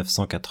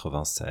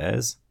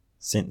 1996,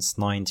 since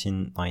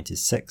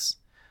 1996,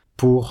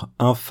 pour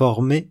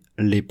informer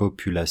les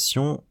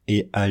populations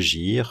et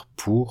agir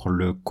pour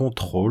le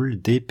contrôle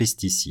des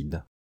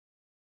pesticides.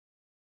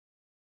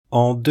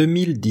 En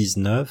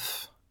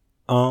 2019,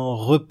 un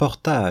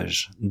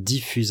reportage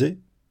diffusé,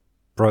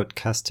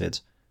 broadcasted,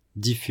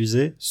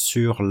 diffusé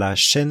sur la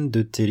chaîne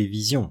de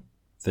télévision,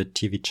 the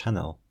TV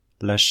channel,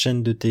 la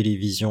chaîne de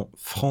télévision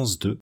France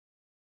 2,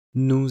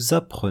 nous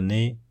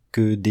apprenait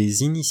que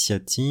des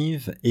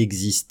initiatives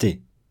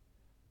existaient,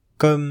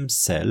 comme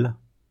celle,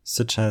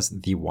 such as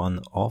the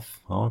one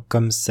of,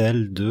 comme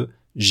celle de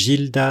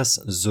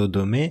Gildas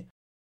Zodomé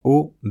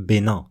au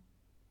Bénin.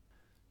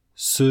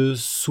 Se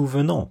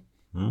souvenant,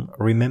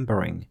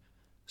 remembering,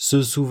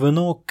 se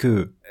souvenant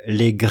que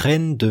les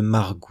graines de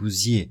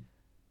margousier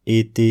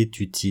étaient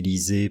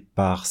utilisées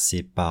par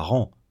ses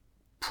parents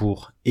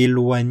pour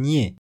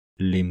éloigner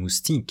les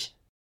moustiques,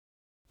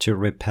 to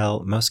repel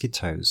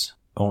mosquitoes,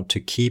 or to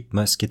keep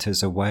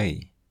mosquitoes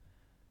away.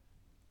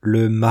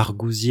 Le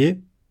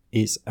margousier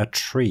is a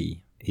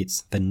tree,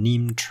 it's the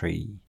neem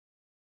tree.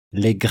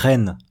 Les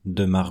graines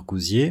de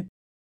margousier,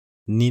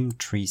 neem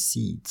tree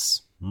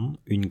seeds.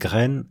 Une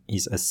graine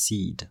is a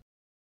seed.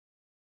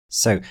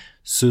 So,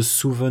 se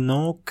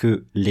souvenant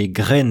que les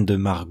graines de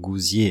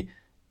margousier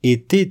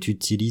étaient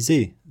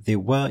utilisées, they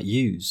were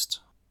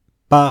used,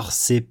 par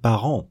ses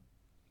parents,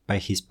 by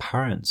his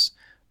parents,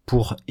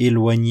 pour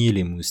éloigner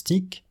les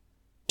moustiques,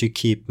 to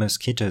keep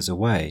mosquitoes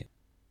away.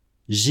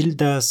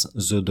 Gildas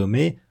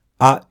Zodomé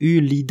a eu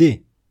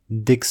l'idée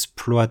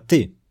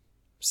d'exploiter,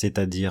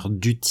 c'est-à-dire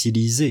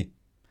d'utiliser,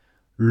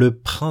 le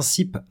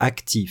principe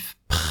actif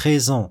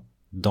présent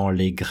dans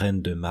les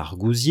graines de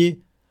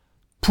margousier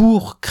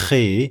pour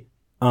créer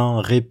un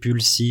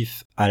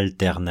répulsif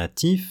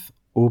alternatif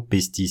aux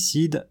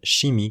pesticides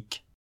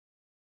chimiques.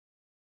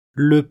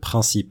 Le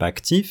principe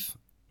actif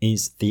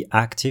is the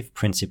active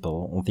principle,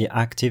 or the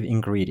active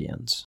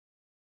ingredient.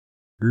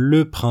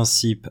 Le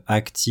principe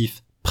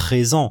actif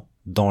présent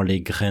dans les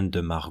graines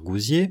de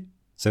margousier,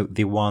 so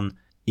the one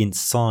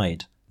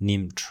inside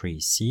neem tree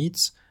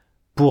seeds,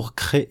 pour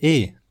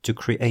créer, to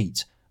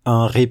create,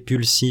 un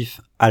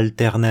répulsif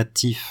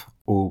alternatif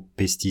aux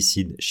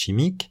pesticides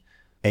chimiques,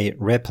 a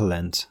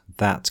repellent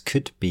that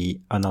could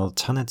be an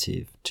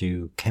alternative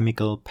to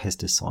chemical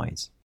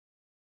pesticides.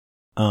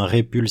 Un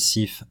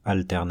répulsif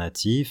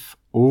alternatif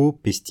aux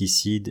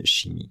pesticides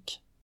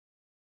chimiques.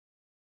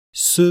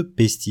 Ce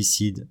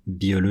pesticide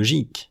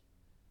biologique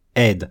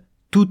aide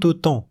tout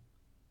autant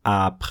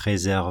à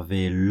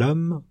préserver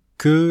l'homme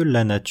que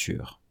la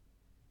nature.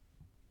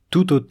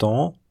 Tout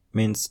autant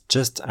means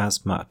just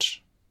as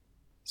much.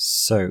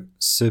 So,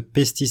 ce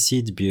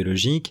pesticide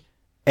biologique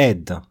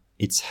aide,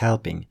 it's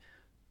helping,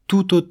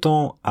 tout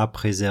autant à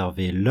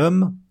préserver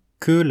l'homme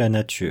que la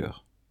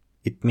nature.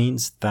 It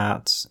means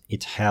that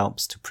it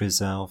helps to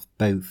preserve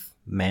both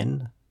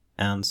men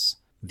and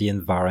the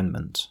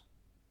environment.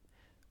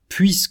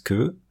 Puisque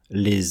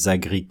les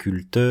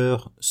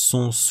agriculteurs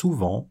sont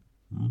souvent,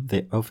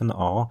 they often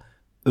are,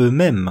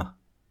 eux-mêmes,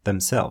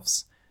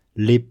 themselves,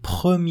 les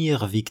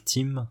premières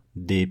victimes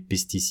des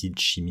pesticides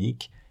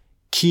chimiques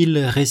qu'ils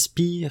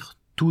respirent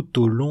tout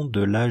au long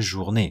de la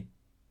journée.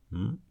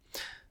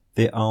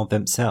 They are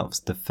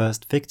themselves the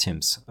first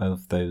victims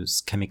of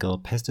those chemical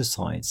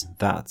pesticides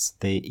that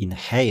they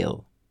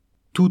inhale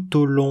tout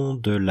au long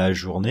de la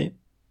journée,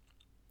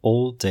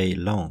 all day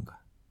long,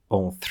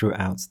 or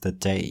throughout the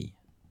day.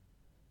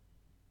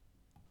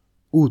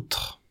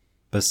 Outre,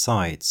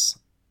 besides,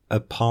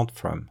 apart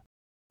from,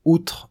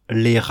 outre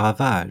les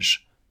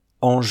ravages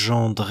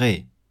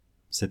engendrés,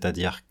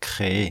 c'est-à-dire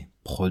créés,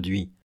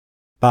 produits,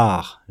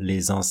 par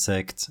les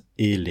insectes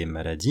et les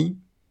maladies,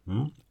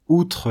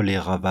 outre les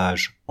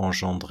ravages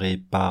engendrés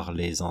par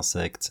les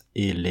insectes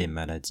et les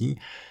maladies,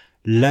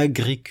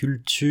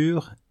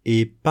 l'agriculture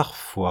est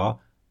parfois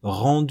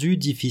rendue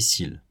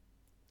difficile.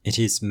 It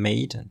is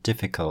made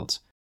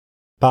difficult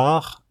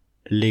par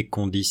les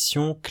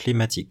conditions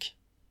climatiques.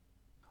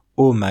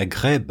 Au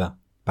Maghreb,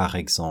 par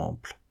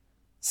exemple,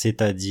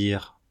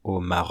 c'est-à-dire au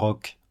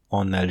Maroc,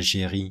 en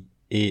Algérie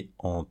et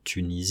en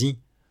Tunisie,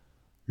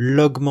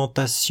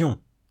 l'augmentation,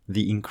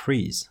 the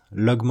increase,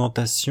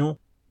 l'augmentation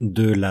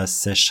de la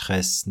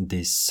sécheresse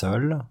des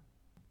sols,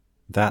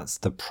 that's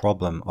the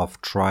problem of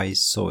dry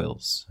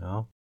soils,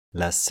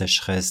 la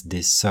sécheresse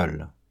des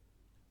sols,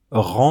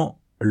 rend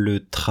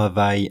le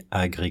travail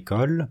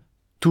agricole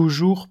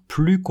toujours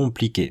plus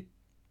compliqué.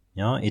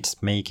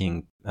 It's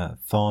making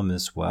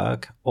farmers'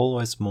 work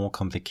always more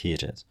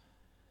complicated.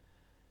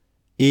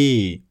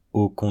 Et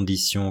aux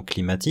conditions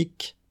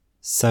climatiques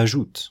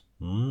s'ajoute,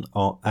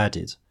 or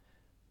added,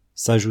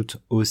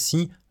 s'ajoute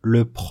aussi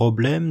le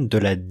problème de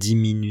la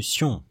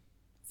diminution,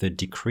 the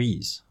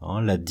decrease,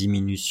 la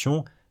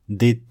diminution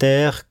des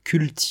terres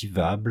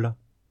cultivables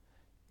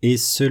et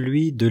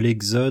celui de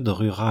l'exode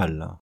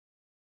rural.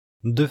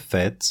 De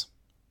fait,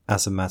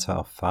 as a matter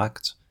of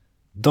fact,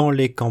 dans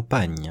les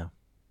campagnes,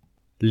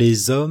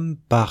 les hommes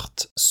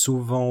partent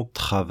souvent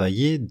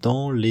travailler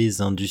dans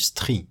les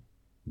industries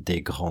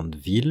des grandes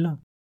villes,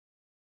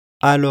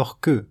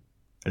 alors que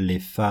les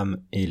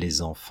femmes et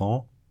les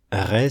enfants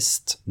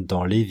restent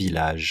dans les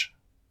villages.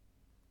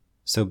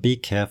 So be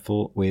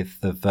careful with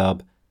the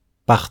verb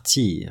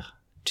partir,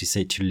 to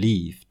say to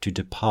leave, to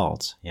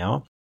depart,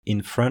 yeah?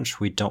 In French,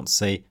 we don't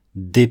say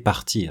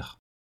départir,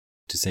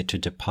 to say to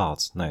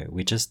depart. No,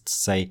 we just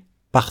say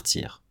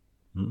partir.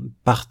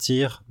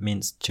 Partir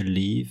means to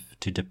leave,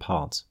 to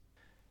depart.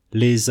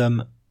 Les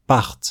hommes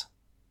partent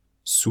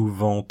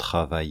souvent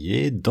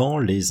travailler dans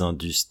les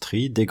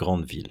industries des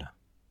grandes villes.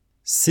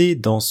 C'est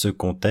dans ce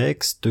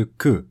contexte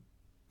que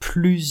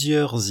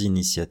plusieurs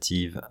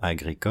initiatives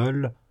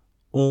agricoles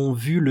ont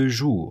vu le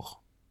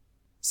jour,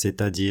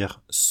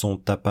 c'est-à-dire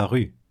sont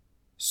apparues,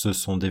 se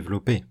sont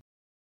développées.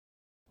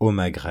 Au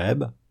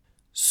Maghreb,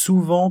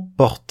 souvent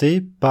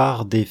portées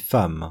par des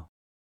femmes,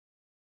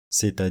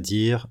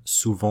 c'est-à-dire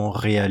souvent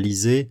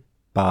réalisées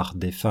par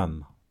des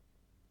femmes.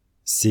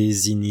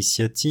 Ces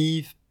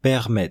initiatives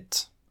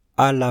permettent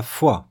à la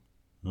fois,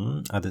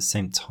 at the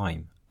same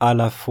time, à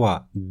la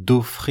fois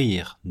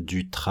d'offrir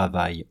du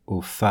travail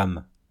aux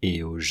femmes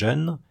et aux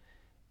jeunes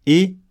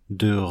et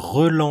de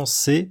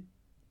relancer,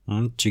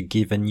 to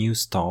give a new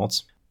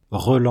start,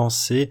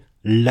 relancer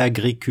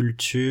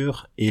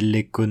l'agriculture et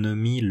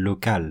l'économie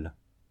locale.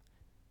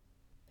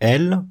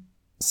 Elles,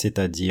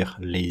 c'est-à-dire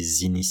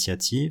les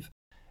initiatives,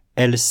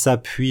 elles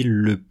s'appuient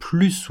le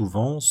plus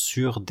souvent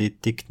sur des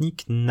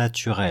techniques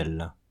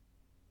naturelles.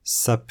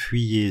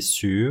 S'appuyer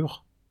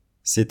sur,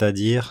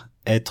 c'est-à-dire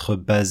être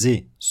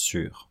basé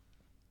sur.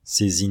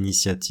 Ces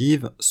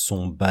initiatives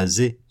sont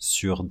basées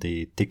sur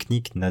des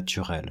techniques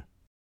naturelles.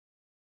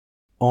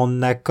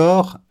 En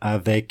accord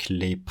avec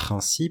les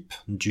principes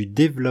du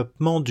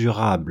développement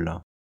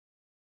durable.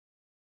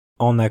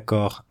 En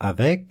accord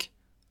avec,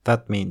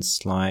 that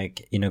means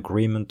like in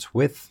agreement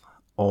with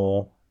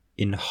or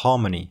in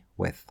harmony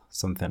with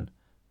something.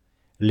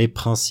 Les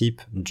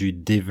principes du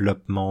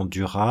développement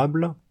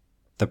durable,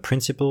 the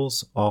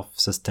principles of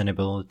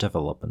sustainable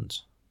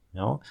development.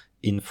 Yeah?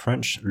 In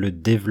French, le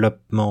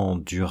développement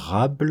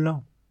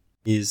durable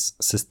is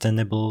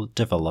sustainable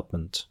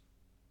development.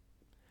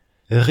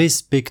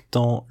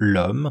 Respectant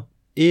l'homme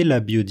et la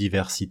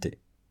biodiversité.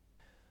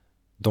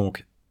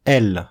 Donc,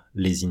 elles,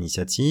 les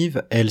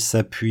initiatives, elles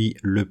s'appuient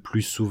le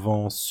plus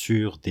souvent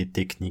sur des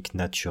techniques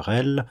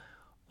naturelles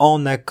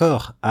en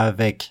accord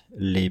avec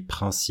les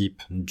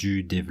principes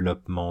du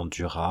développement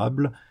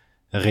durable,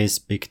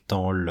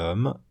 respectant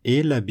l'homme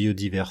et la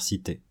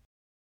biodiversité.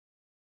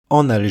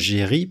 En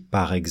Algérie,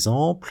 par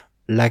exemple,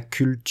 la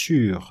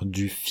culture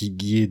du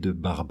figuier de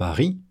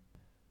Barbarie,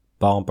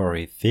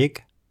 Barbary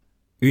fig,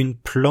 une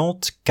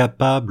plante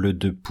capable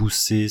de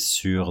pousser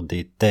sur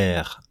des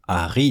terres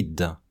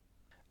arides,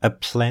 a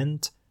plant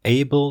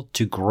able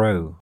to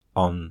grow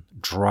on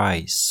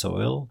dry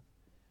soil,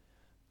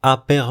 a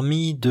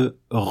permis de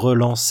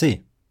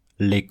relancer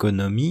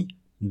l'économie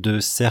de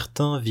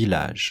certains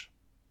villages.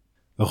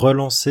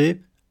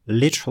 Relancer,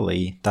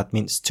 literally, that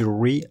means to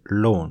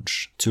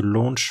relaunch, to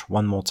launch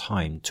one more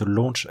time, to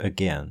launch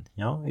again.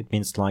 Yeah? It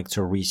means like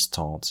to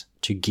restart,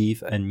 to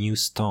give a new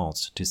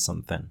start to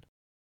something.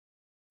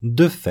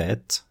 De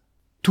fait,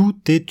 tout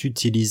est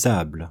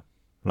utilisable,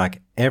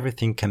 like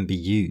everything can be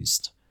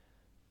used.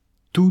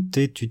 Tout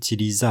est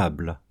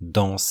utilisable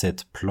dans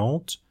cette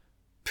plante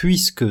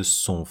puisque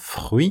son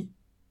fruit,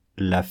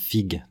 la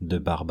figue de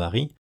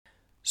Barbarie,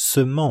 se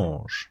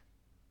mange.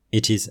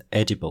 It is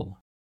edible.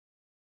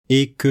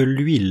 Et que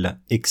l'huile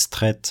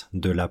extraite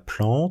de la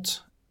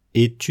plante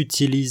est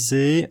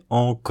utilisée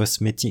en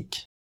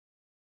cosmétique.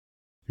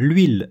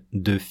 L'huile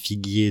de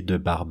figuier de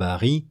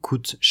Barbarie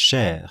coûte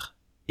cher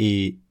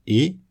et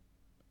est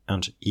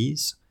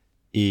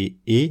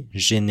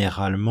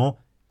généralement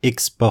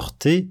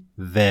exportée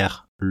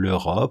vers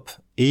l'Europe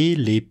et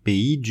les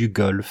pays du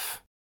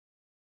Golfe.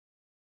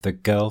 The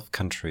Gulf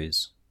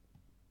countries.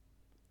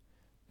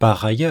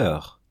 Par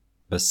ailleurs,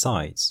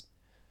 besides,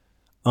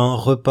 un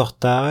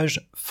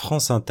reportage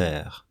France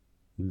Inter,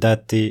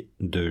 daté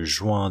de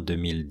juin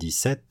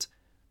 2017,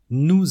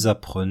 nous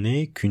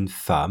apprenait qu'une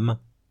femme,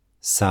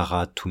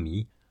 Sarah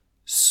Toumi,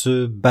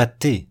 se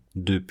battait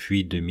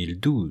depuis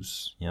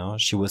 2012. Yeah,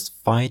 she was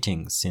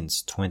fighting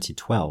since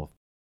 2012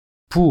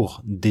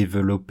 pour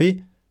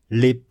développer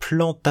les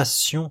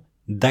plantations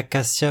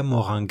d'Acacia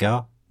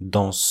moringa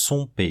dans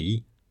son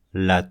pays,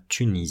 la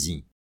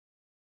Tunisie.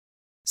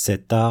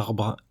 Cet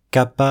arbre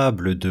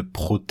capable de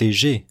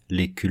protéger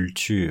les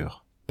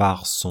cultures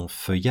par son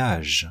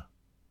feuillage,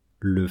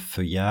 le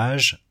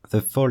feuillage, the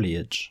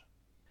foliage,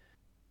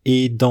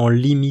 et d'en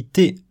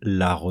limiter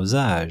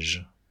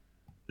l'arrosage.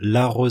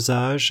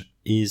 L'arrosage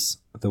is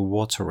the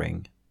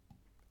watering.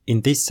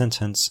 In this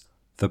sentence,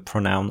 the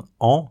pronoun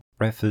en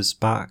refers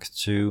back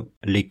to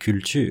les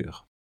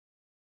cultures.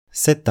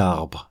 Cet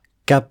arbre,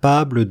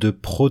 capable de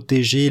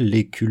protéger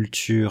les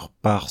cultures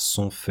par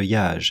son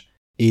feuillage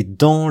et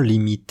d'en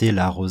limiter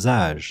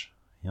l'arrosage.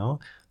 Yeah?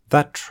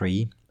 That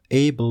tree,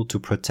 able to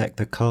protect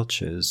the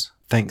cultures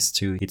thanks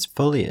to its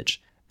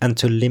foliage and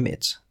to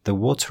limit the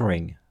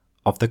watering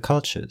of the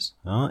cultures,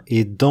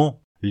 et d'en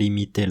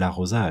limiter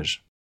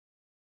l'arrosage,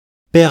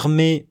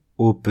 permet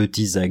aux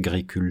petits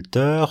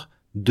agriculteurs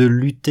de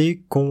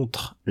lutter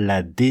contre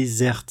la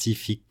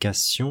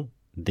désertification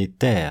des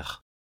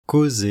terres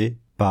causée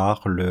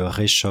par le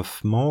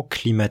réchauffement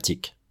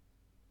climatique,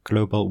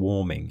 global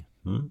warming,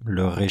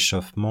 le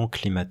réchauffement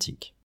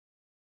climatique.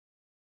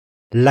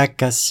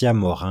 L'Acacia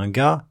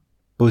moringa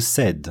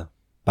possède,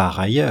 par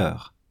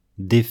ailleurs,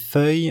 des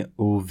feuilles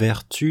aux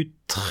vertus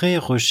très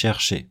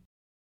recherchées.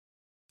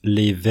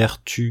 Les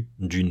vertus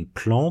d'une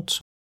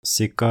plante,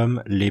 c'est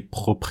comme les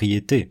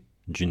propriétés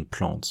d'une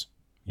plante.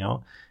 Yeah?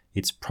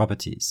 Its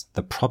properties,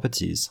 the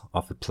properties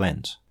of a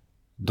plant.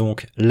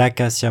 Donc,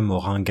 l'Acacia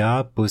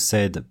moringa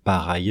possède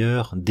par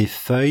ailleurs des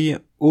feuilles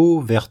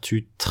aux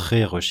vertus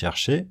très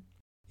recherchées.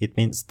 It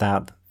means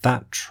that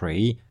that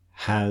tree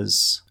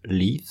has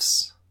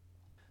leaves.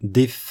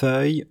 Des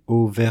feuilles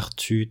aux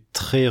vertus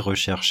très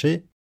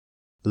recherchées.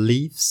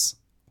 Leaves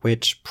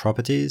which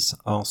properties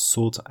are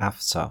sought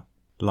after.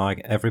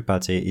 Like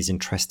everybody is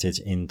interested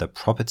in the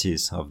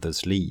properties of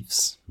those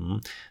leaves.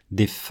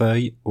 Des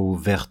feuilles aux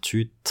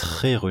vertus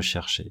très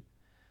recherchées.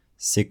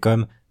 C'est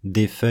comme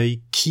des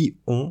feuilles qui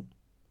ont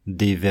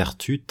des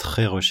vertus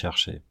très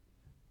recherchées.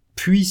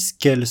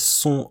 Puisqu'elles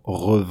sont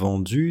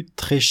revendues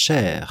très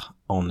chères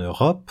en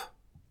Europe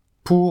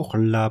pour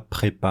la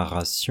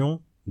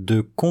préparation de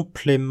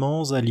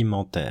compléments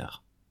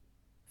alimentaires.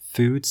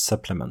 Food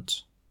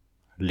supplement.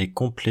 Les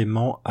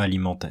compléments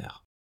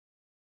alimentaires.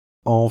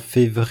 En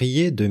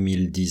février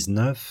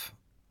 2019,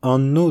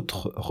 un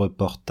autre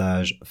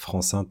reportage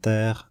France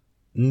Inter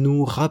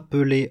nous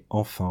rappelait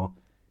enfin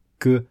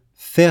que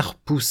faire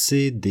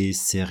pousser des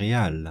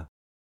céréales,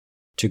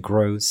 to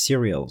grow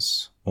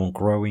cereals, or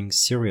growing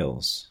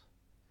cereals,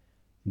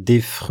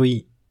 des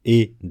fruits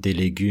et des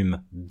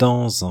légumes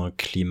dans un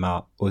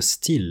climat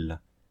hostile,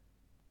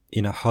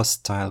 in a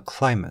hostile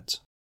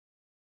climate,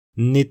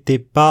 n'était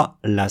pas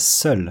la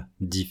seule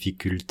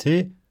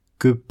difficulté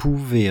que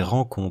pouvaient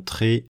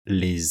rencontrer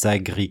les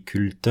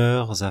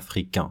agriculteurs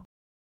africains.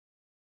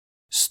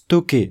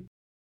 Stocker,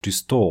 to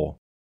store,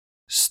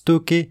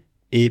 stocker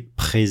et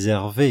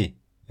préserver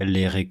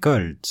les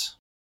récoltes,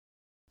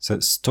 so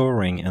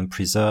storing and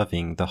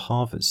preserving the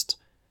harvest,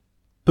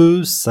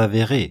 peut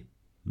s'avérer,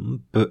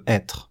 peut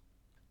être,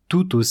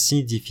 tout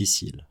aussi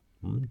difficile,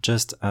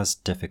 just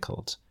as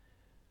difficult,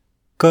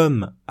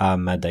 comme à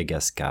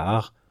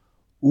Madagascar,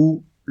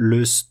 où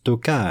le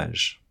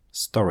stockage,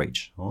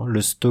 storage,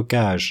 le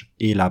stockage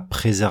et la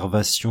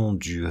préservation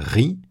du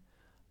riz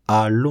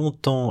a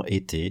longtemps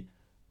été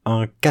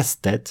un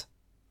casse-tête,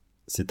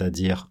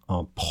 c'est-à-dire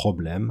un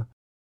problème,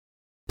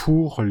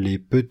 pour les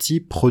petits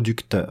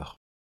producteurs,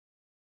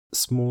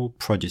 small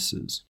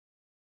producers.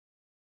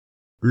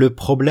 Le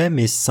problème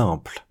est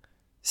simple.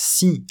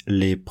 Si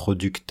les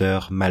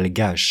producteurs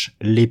malgaches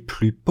les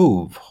plus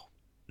pauvres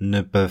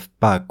ne peuvent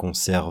pas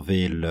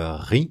conserver leur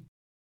riz,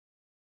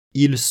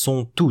 ils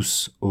sont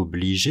tous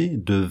obligés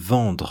de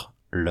vendre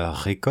leur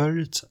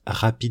récolte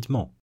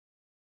rapidement,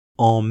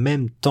 en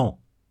même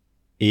temps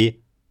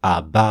et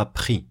à bas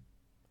prix,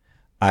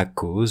 à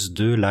cause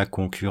de la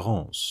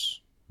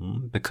concurrence,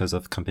 because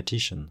of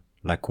competition,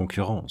 la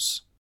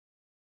concurrence.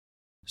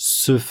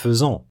 Ce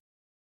faisant,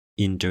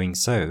 in doing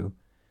so,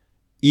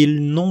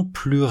 ils n'ont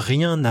plus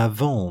rien à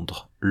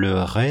vendre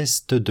le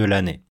reste de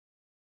l'année.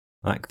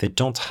 Like they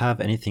don't have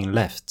anything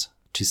left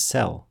to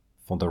sell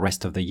for the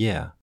rest of the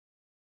year.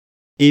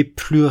 Et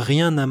plus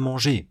rien à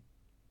manger,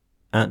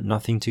 and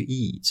nothing to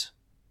eat.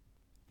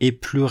 Et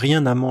plus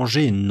rien à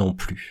manger non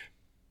plus,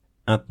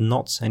 and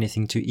not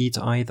anything to eat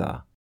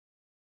either.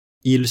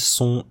 Ils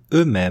sont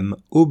eux-mêmes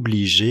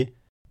obligés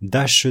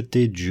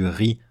d'acheter du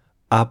riz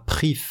à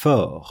prix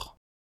fort.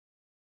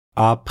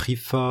 À prix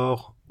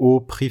fort, au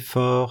prix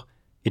fort,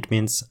 it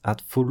means at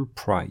full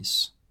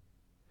price.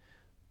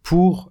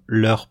 Pour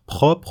leur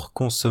propre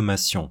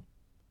consommation,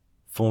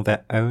 for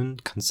their own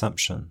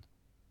consumption.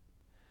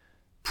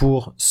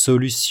 Pour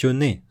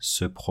solutionner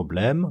ce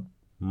problème,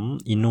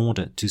 in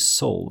order to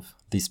solve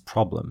this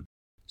problem.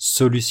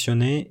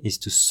 Solutionner is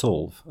to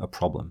solve a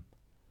problem.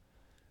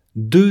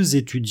 2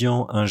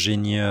 étudiants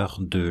ingénieurs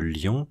de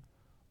Lyon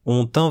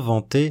ont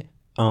inventé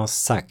un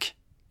sac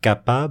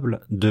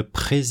capable de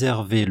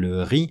préserver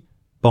le riz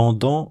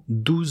pendant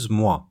 12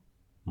 mois,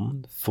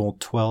 for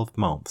 12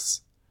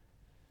 months.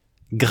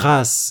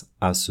 Grâce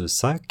à ce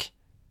sac,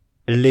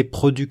 les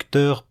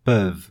producteurs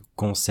peuvent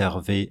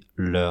conserver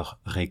leur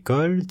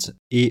récolte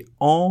et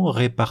en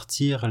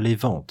répartir les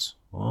ventes.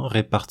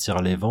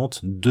 Répartir les ventes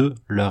de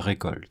leur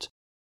récolte.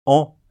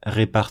 En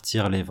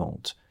répartir les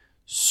ventes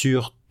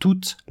sur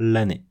toute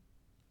l'année.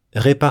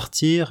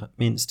 Répartir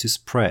means to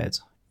spread.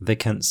 They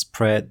can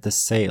spread the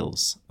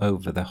sales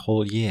over the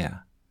whole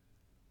year.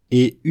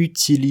 Et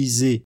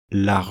utiliser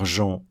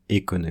l'argent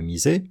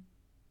économisé,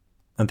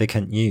 and they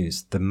can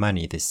use the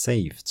money they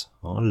saved.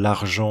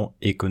 L'argent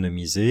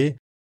économisé,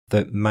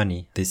 the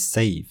money they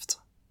saved,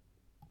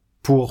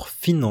 pour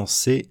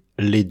financer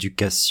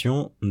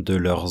l'éducation de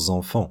leurs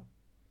enfants.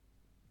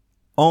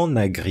 En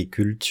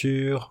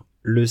agriculture,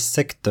 le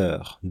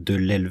secteur de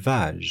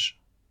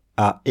l'élevage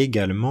a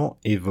également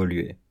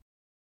évolué.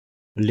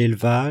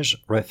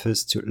 L'élevage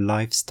refers to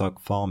livestock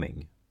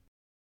farming.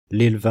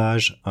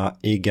 L'élevage a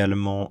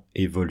également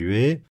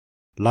évolué.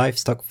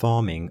 Livestock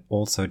farming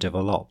also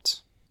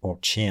developed or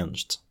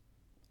changed.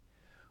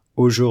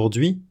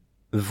 Aujourd'hui,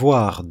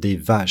 voir des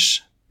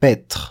vaches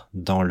paître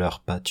dans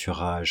leur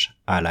pâturage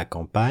à la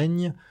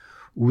campagne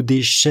ou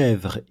des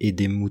chèvres et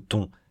des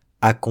moutons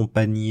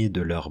accompagnés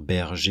de leurs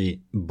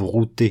bergers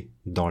brouter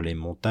dans les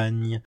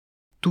montagnes,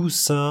 tout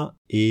ça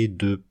est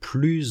de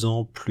plus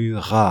en plus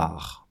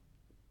rare.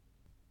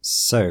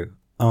 So,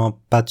 un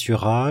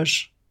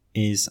pâturage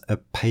is a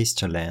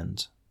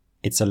pastureland.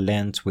 It's a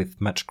land with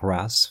much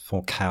grass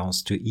for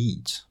cows to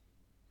eat.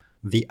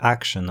 The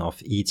action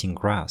of eating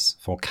grass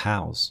for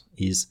cows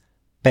is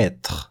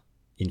paître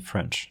in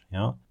French.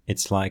 Yeah?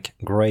 It's like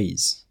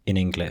graze in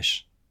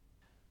English.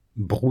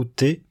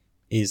 Brouter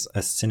is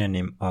a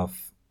synonym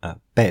of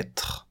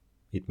paître.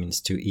 It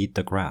means to eat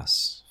the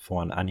grass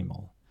for an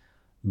animal.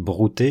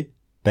 Brouter,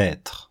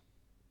 paître.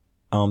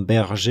 Un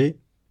berger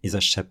is a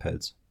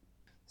shepherd.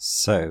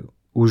 So,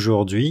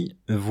 aujourd'hui,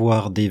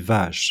 voir des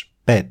vaches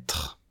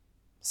paître,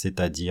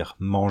 c'est-à-dire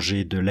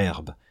manger de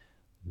l'herbe,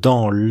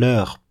 dans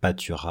leur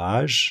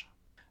pâturage,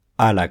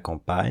 à la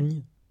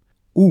campagne,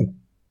 ou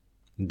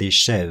des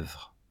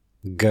chèvres,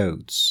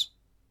 goats,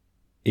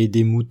 et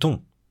des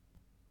moutons,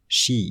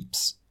 sheep,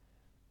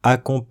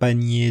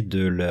 accompagnés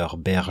de leurs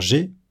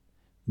bergers,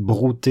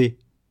 brouter,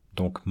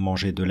 donc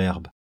manger de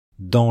l'herbe,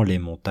 dans les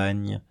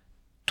montagnes,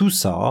 tout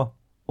ça,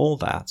 all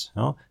that,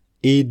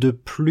 est de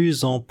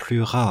plus en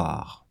plus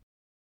rare.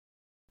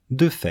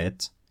 De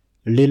fait,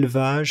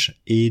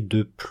 l'élevage est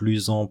de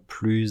plus en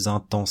plus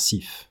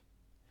intensif.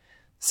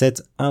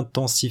 Cette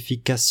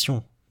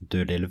intensification de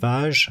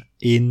l'élevage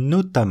est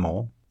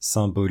notamment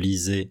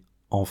symbolisée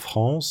en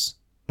France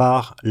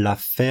par la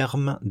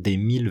ferme des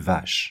 1000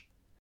 vaches,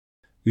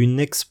 une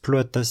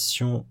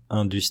exploitation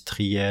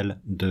industrielle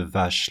de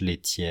vaches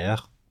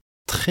laitières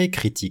très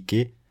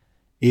critiquée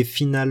et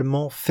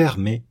finalement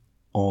fermée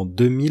en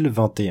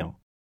 2021.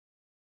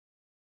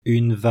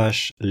 Une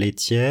vache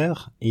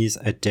laitière is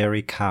a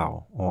dairy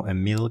cow or a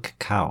milk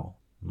cow,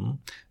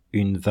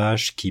 une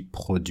vache qui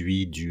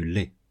produit du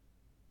lait.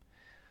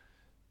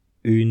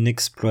 Une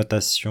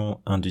exploitation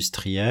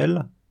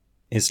industrielle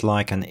is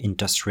like an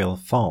industrial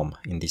farm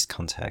in this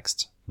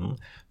context.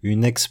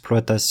 Une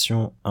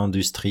exploitation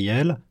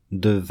industrielle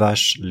de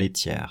vaches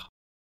laitières.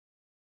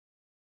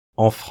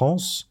 En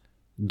France,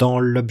 dans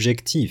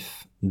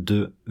l'objectif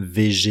de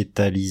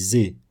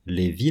végétaliser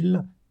les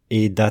villes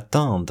et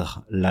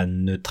d'atteindre la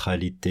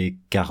neutralité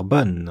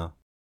carbone,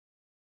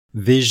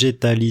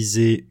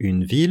 végétaliser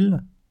une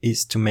ville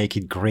is to make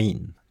it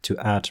green, to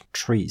add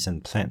trees and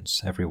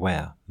plants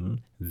everywhere.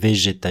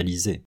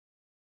 Végétaliser.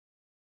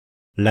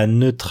 La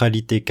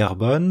neutralité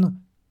carbone,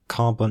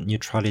 carbon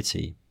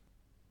neutrality.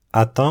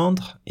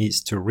 Atteindre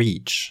is to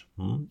reach.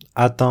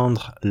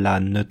 Atteindre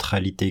la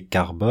neutralité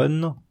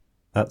carbone,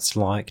 that's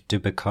like to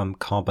become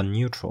carbon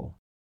neutral.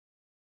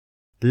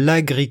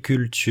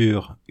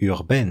 L'agriculture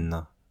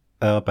urbaine,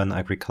 urban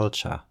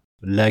agriculture,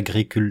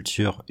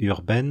 l'agriculture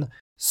urbaine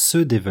se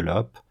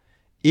développe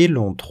et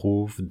l'on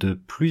trouve de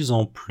plus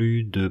en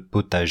plus de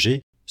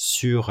potagers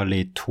sur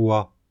les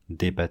toits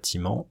des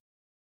bâtiments.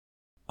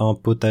 Un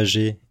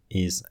potager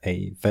is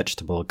a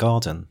vegetable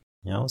garden.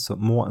 So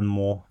more and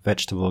more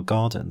vegetable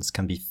gardens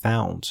can be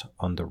found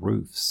on the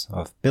roofs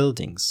of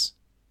buildings.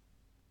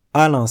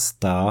 À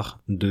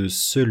l'instar de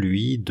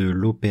celui de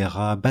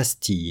l'Opéra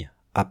Bastille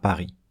à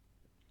Paris.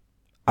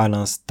 À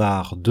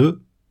l'instar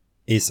de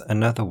is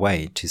another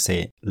way to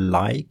say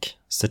like,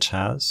 such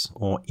as,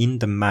 or in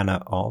the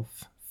manner of,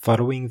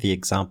 following the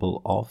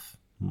example of.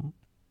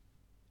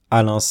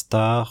 À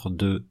l'instar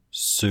de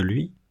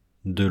celui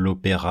de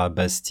l'Opéra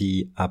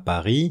Bastille à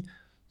Paris,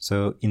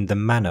 so in the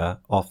manner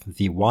of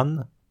the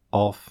one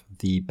of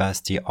the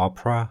Bastille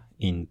Opera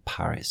in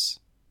Paris.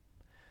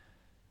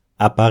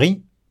 À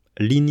Paris,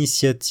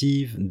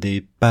 l'initiative des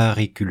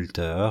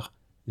pariculteurs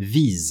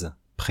vise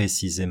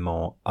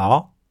précisément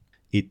à,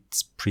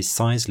 it's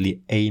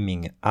precisely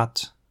aiming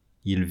at,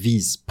 il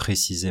vise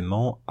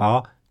précisément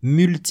à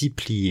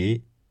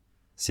multiplier,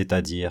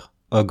 c'est-à-dire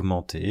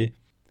augmenter,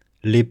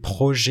 les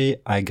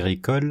projets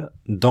agricoles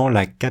dans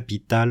la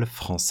capitale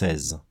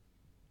française.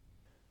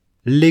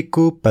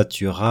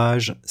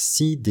 L'éco-pâturage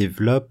s'y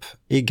développe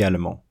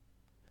également,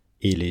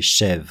 et les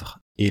chèvres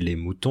et les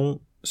moutons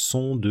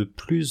sont de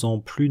plus en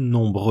plus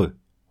nombreux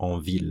en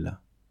ville.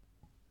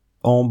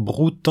 En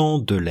broutant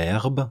de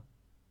l'herbe,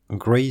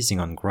 grazing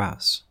on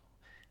grass,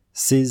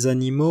 ces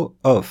animaux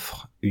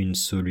offrent une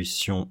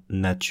solution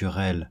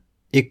naturelle,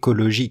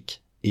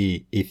 écologique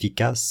et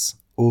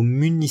efficace aux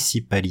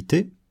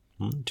municipalités,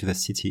 to the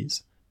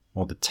cities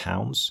or the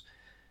towns,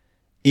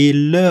 et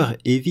leur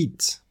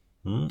évitent,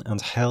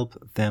 and help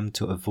them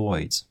to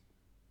avoid,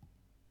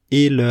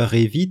 et leur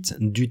évite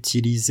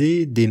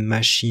d'utiliser des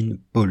machines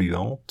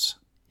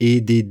polluantes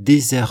et des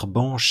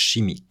désherbants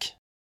chimiques.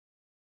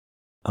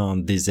 Un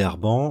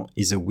désherbant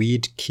is a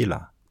weed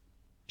killer.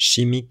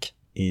 Chimique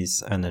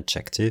is an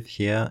adjective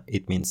here,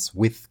 it means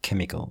with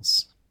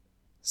chemicals.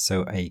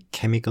 So a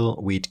chemical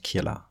weed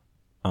killer,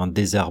 un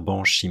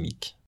désherbant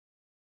chimique.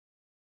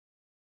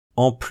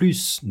 En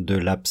plus de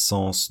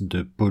l'absence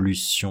de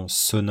pollution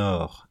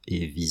sonore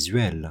et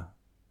visuelle,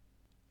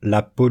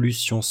 la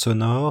pollution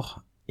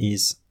sonore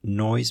is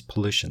noise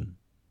pollution.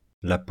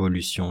 La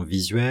pollution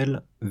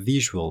visuelle,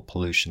 visual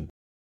pollution.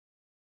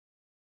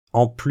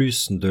 En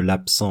plus de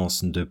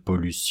l'absence de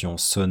pollution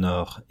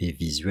sonore et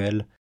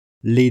visuelle,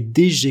 les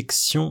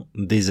déjections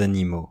des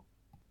animaux,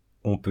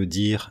 on peut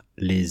dire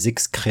les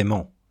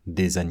excréments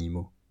des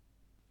animaux,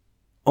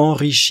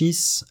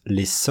 enrichissent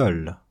les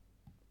sols.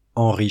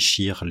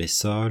 Enrichir les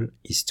sols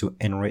is to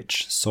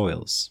enrich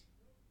soils.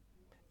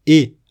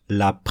 Et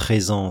la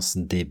présence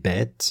des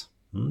bêtes,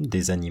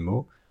 des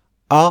animaux,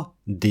 a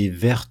des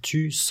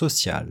vertus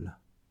sociales.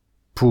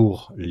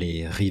 pour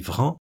les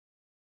riverains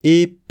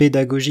et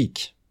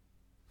pédagogique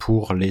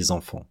pour les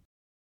enfants.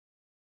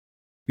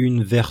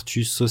 Une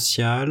vertu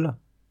sociale,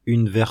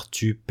 une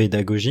vertu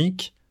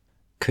pédagogique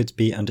could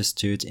be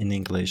understood in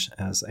English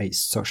as a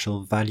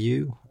social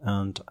value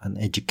and an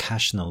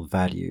educational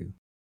value.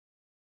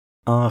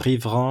 Un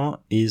riverain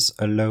is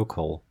a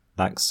local,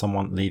 like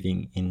someone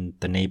living in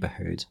the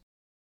neighborhood.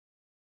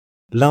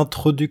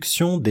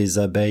 L'introduction des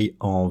abeilles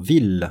en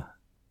ville,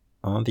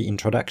 the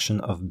introduction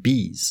of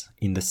bees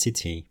in the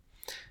city,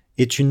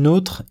 est une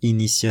autre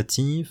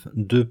initiative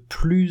de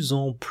plus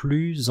en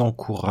plus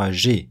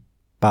encouragée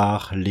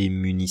par les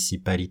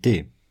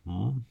municipalités,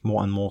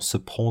 more and more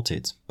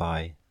supported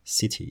by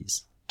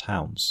cities,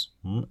 towns.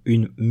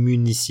 Une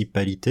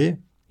municipalité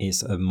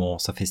is a more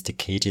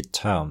sophisticated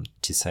term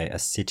to say a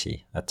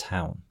city, a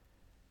town.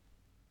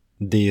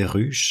 Des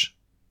ruches,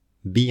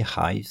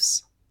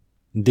 beehives.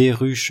 Des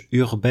ruches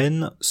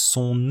urbaines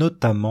sont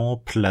notamment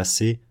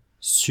placées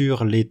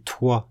sur les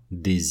toits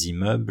des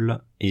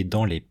immeubles et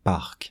dans les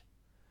parcs.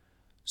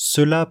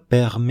 Cela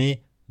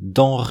permet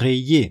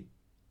d'enrayer,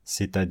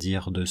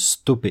 c'est-à-dire de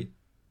stopper,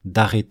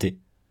 d'arrêter,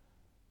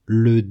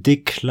 le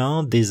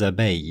déclin des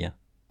abeilles.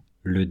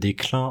 Le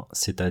déclin,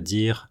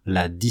 c'est-à-dire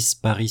la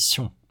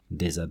disparition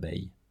des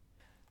abeilles.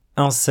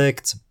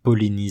 Insectes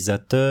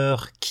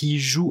pollinisateurs qui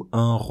jouent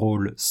un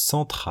rôle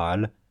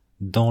central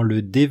dans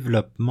le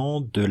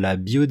développement de la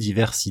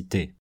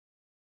biodiversité.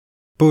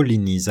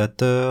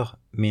 Pollinisateur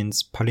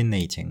means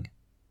pollinating.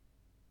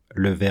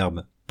 Le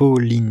verbe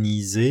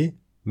polliniser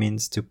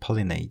means to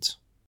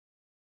pollinate.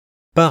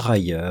 Par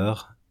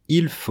ailleurs,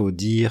 il faut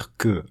dire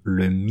que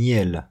le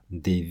miel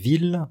des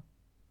villes,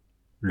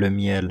 le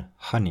miel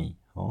honey,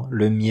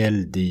 le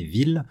miel des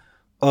villes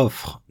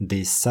offre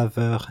des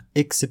saveurs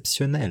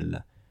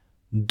exceptionnelles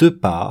de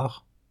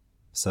par,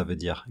 ça veut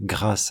dire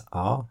grâce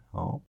à,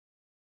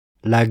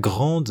 la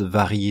grande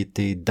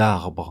variété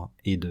d'arbres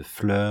et de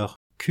fleurs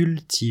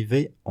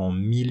cultivés en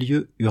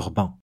milieu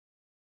urbain.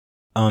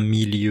 Un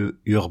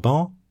milieu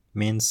urbain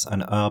means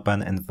an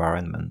urban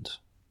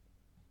environment.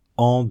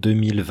 En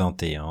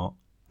 2021,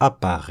 à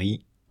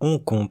Paris, on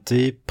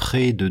comptait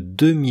près de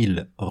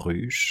 2000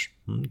 ruches,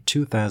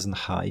 2000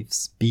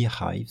 hives,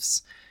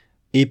 beehives,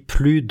 et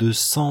plus de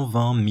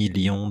 120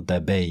 millions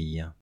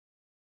d'abeilles.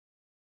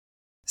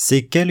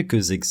 Ces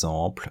quelques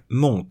exemples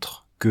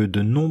montrent que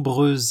de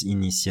nombreuses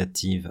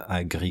initiatives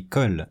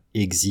agricoles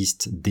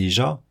existent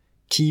déjà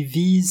qui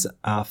visent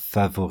à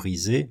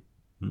favoriser,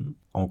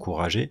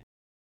 encourager,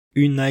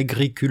 une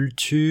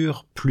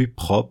agriculture plus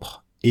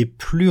propre et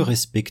plus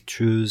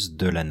respectueuse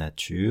de la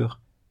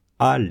nature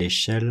à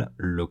l'échelle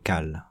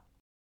locale.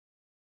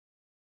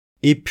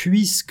 Et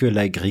puisque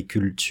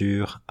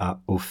l'agriculture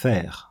a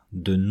offert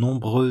de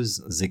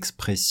nombreuses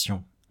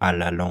expressions à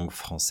la langue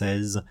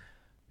française,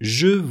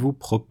 je vous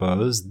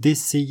propose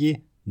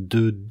d'essayer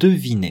de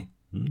deviner,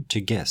 to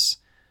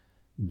guess,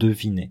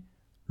 deviner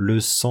le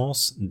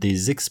sens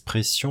des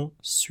expressions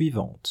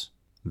suivantes,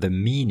 the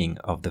meaning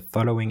of the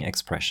following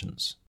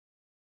expressions.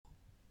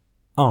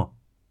 1.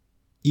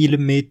 Il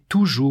met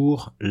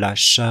toujours la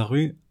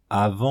charrue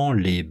avant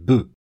les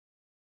bœufs.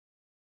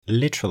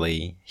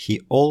 Literally,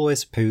 he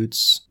always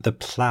puts the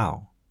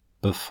plow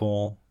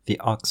before the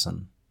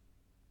oxen.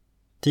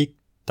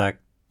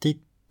 Tic-tac,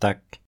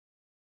 tic-tac.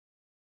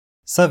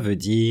 Ça veut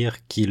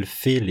dire qu'il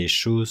fait les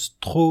choses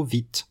trop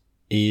vite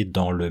et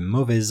dans le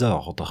mauvais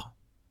ordre.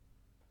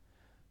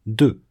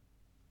 2.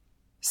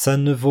 Ça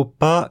ne vaut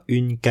pas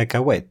une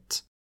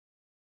cacahuète.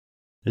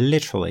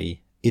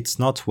 Literally, it's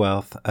not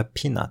worth a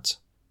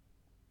peanut.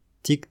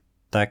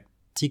 Tic-tac,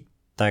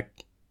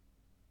 tic-tac.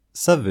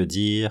 Ça veut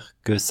dire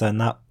que ça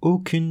n'a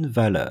aucune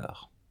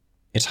valeur.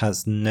 It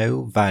has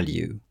no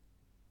value.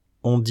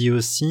 On dit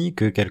aussi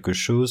que quelque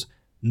chose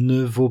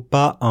ne vaut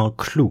pas un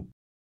clou.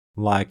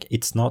 Like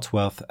it's not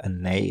worth a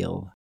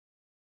nail.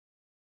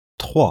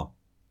 3.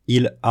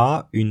 Il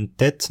a une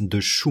tête de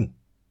chou.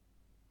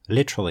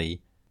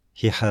 Literally,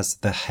 he has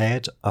the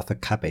head of a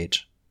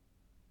cabbage.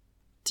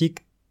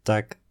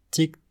 Tic-tac,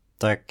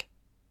 tic-tac.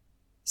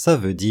 Ça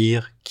veut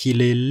dire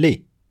qu'il est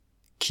laid,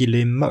 qu'il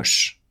est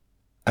moche,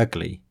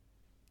 ugly,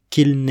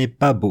 qu'il n'est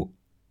pas beau.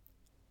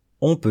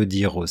 On peut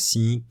dire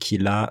aussi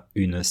qu'il a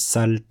une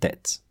sale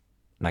tête,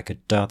 like a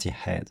dirty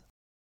head.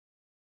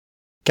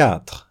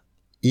 4.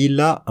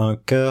 Il a un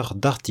cœur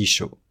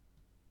d'artichaut,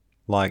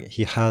 like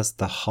he has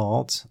the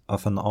heart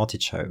of an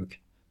artichoke.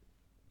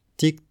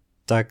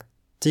 Tic-tac,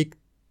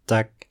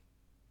 tic-tac.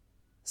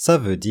 Ça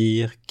veut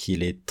dire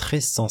qu'il est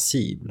très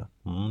sensible,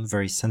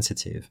 very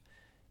sensitive,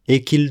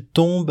 et qu'il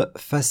tombe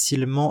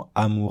facilement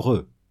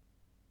amoureux.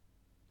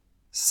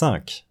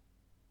 5.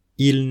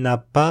 Il n'a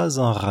pas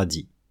un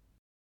radis.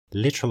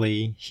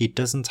 Literally, he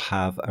doesn't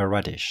have a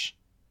radish.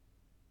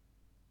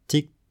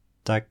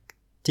 Tic-tac,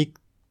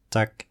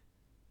 tic-tac.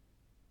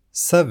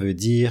 Ça veut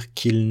dire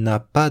qu'il n'a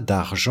pas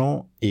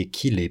d'argent et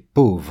qu'il est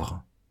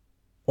pauvre.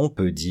 On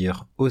peut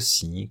dire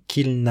aussi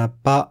qu'il n'a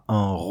pas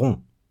un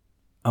rond.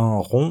 Un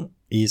rond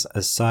is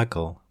a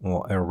circle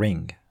or a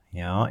ring.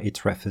 Yeah,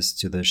 it refers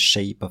to the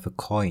shape of a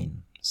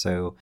coin.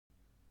 So,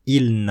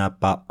 il n'a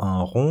pas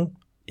un rond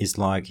is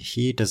like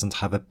he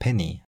doesn't have a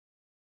penny.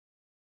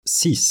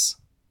 6.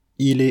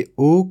 Il est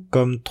haut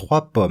comme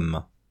 3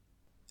 pommes.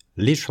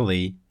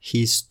 Literally,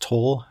 he's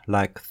tall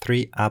like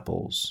 3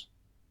 apples.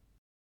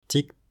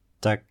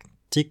 Tic-tac,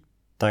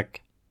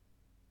 tic-tac.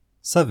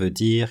 Ça veut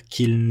dire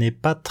qu'il n'est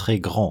pas très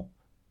grand,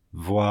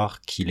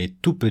 voire qu'il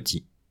est tout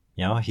petit.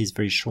 Yeah, he's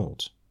very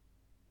short.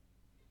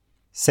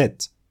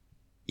 7.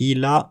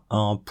 Il a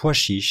un pois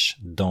chiche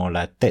dans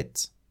la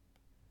tête.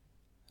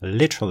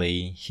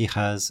 Literally, he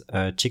has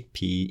a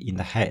chickpea in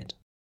the head.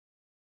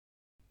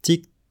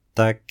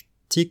 Tic-tac,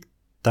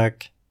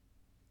 tic-tac.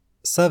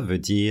 Ça veut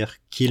dire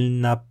qu'il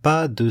n'a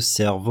pas de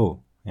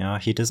cerveau. Yeah,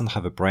 he doesn't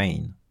have a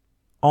brain.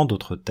 En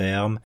d'autres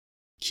termes,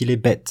 qu'il est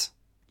bête,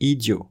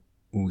 idiot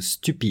ou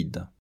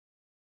stupide.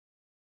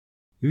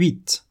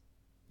 8.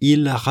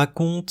 Il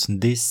raconte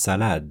des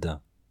salades.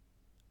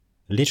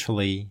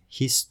 Literally,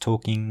 he's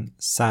talking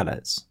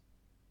salads.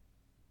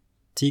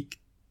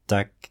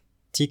 Tic-tac,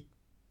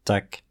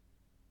 tic-tac.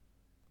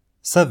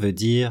 Ça veut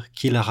dire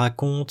qu'il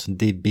raconte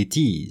des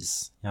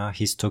bêtises. Yeah,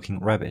 he's talking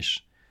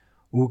rubbish.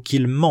 Ou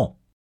qu'il ment.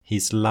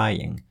 He's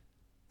lying.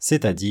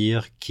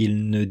 C'est-à-dire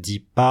qu'il ne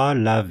dit pas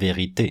la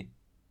vérité.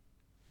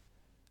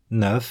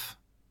 9.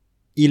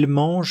 Il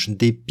mange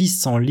des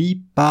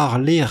pissenlits par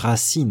les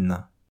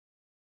racines.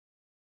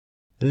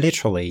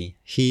 Literally,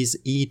 he's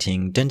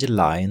eating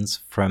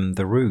dandelions from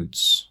the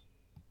roots.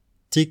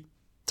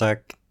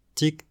 Tic-tac,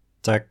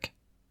 tic-tac.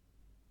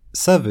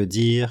 Ça veut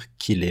dire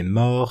qu'il est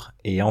mort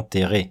et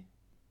enterré.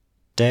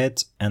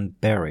 Dead and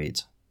buried.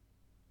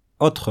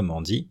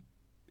 Autrement dit,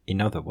 in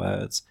other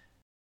words,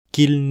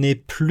 qu'il n'est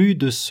plus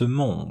de ce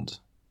monde.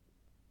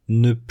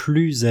 Ne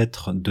plus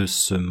être de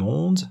ce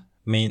monde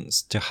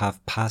means to have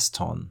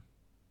passed on.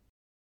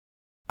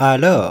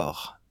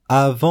 Alors,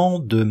 avant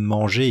de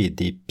manger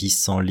des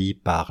pissenlits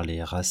par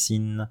les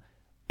racines,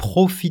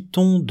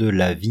 profitons de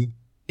la vie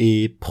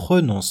et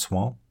prenons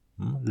soin,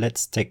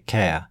 let's take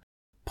care,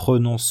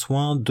 prenons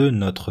soin de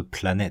notre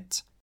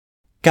planète.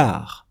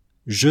 Car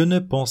je ne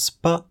pense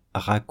pas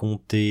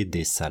raconter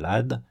des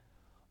salades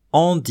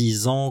en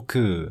disant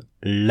que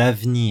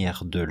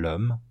l'avenir de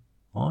l'homme,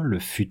 le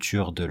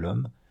futur de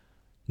l'homme,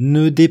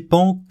 ne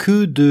dépend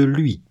que de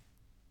lui.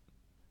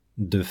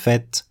 De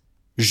fait,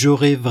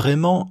 j'aurais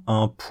vraiment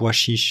un pois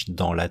chiche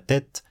dans la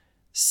tête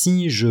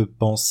si je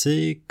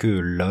pensais que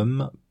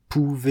l'homme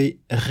pouvait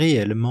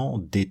réellement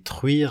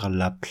détruire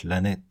la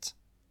planète.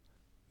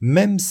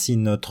 Même si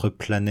notre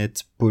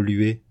planète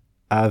polluée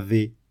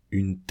avait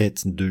une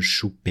tête de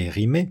chou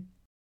périmée,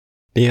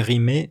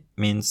 périmée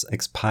means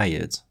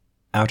expired,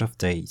 out of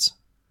date.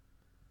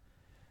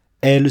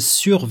 Elle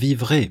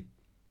survivrait,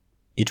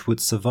 it would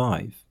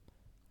survive,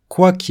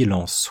 quoi qu'il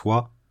en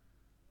soit,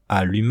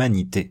 à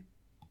l'humanité.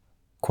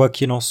 Quoi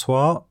qu'il en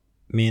soit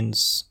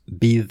means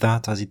be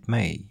that as it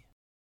may.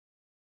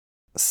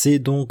 C'est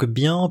donc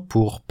bien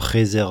pour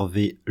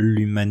préserver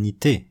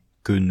l'humanité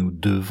que nous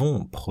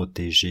devons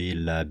protéger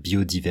la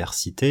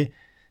biodiversité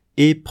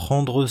et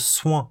prendre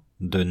soin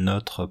de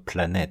notre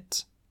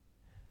planète.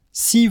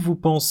 Si vous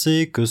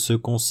pensez que ce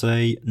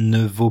conseil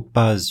ne vaut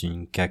pas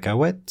une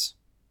cacahuète,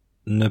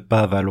 ne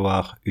pas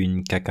valoir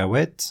une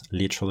cacahuète,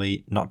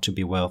 literally not to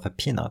be worth a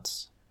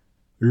peanut,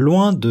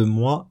 loin de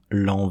moi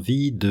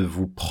l'envie de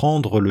vous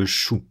prendre le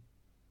chou.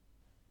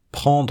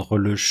 Prendre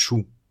le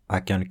chou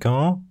à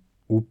quelqu'un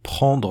ou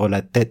prendre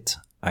la tête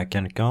à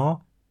quelqu'un,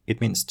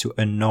 it means to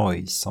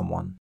annoy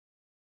someone.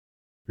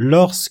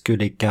 Lorsque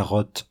les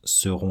carottes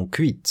seront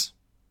cuites,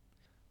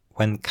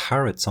 when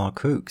carrots are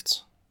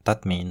cooked,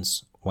 that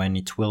means when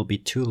it will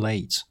be too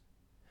late,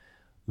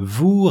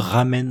 vous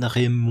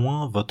ramènerez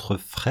moins votre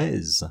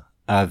fraise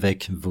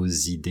avec vos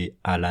idées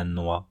à la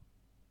noix.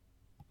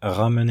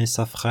 Ramener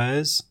sa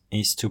fraise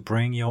is to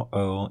bring your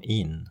oil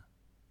in.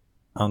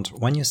 And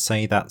when you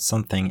say that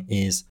something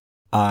is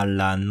à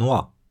la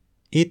noix,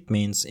 it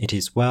means it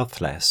is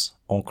worthless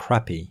or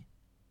crappy.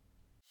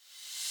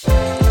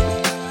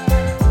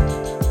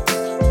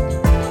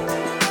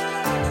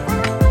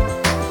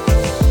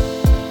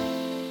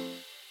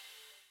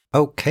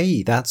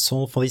 Okay, that's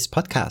all for this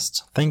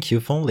podcast. Thank you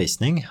for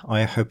listening.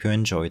 I hope you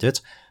enjoyed it.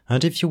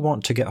 And if you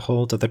want to get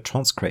hold of the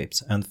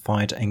transcript and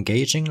find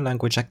engaging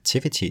language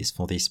activities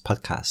for this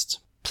podcast,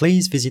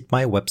 please visit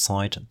my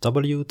website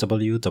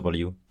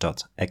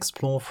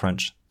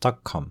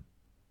www.explorefrench.com.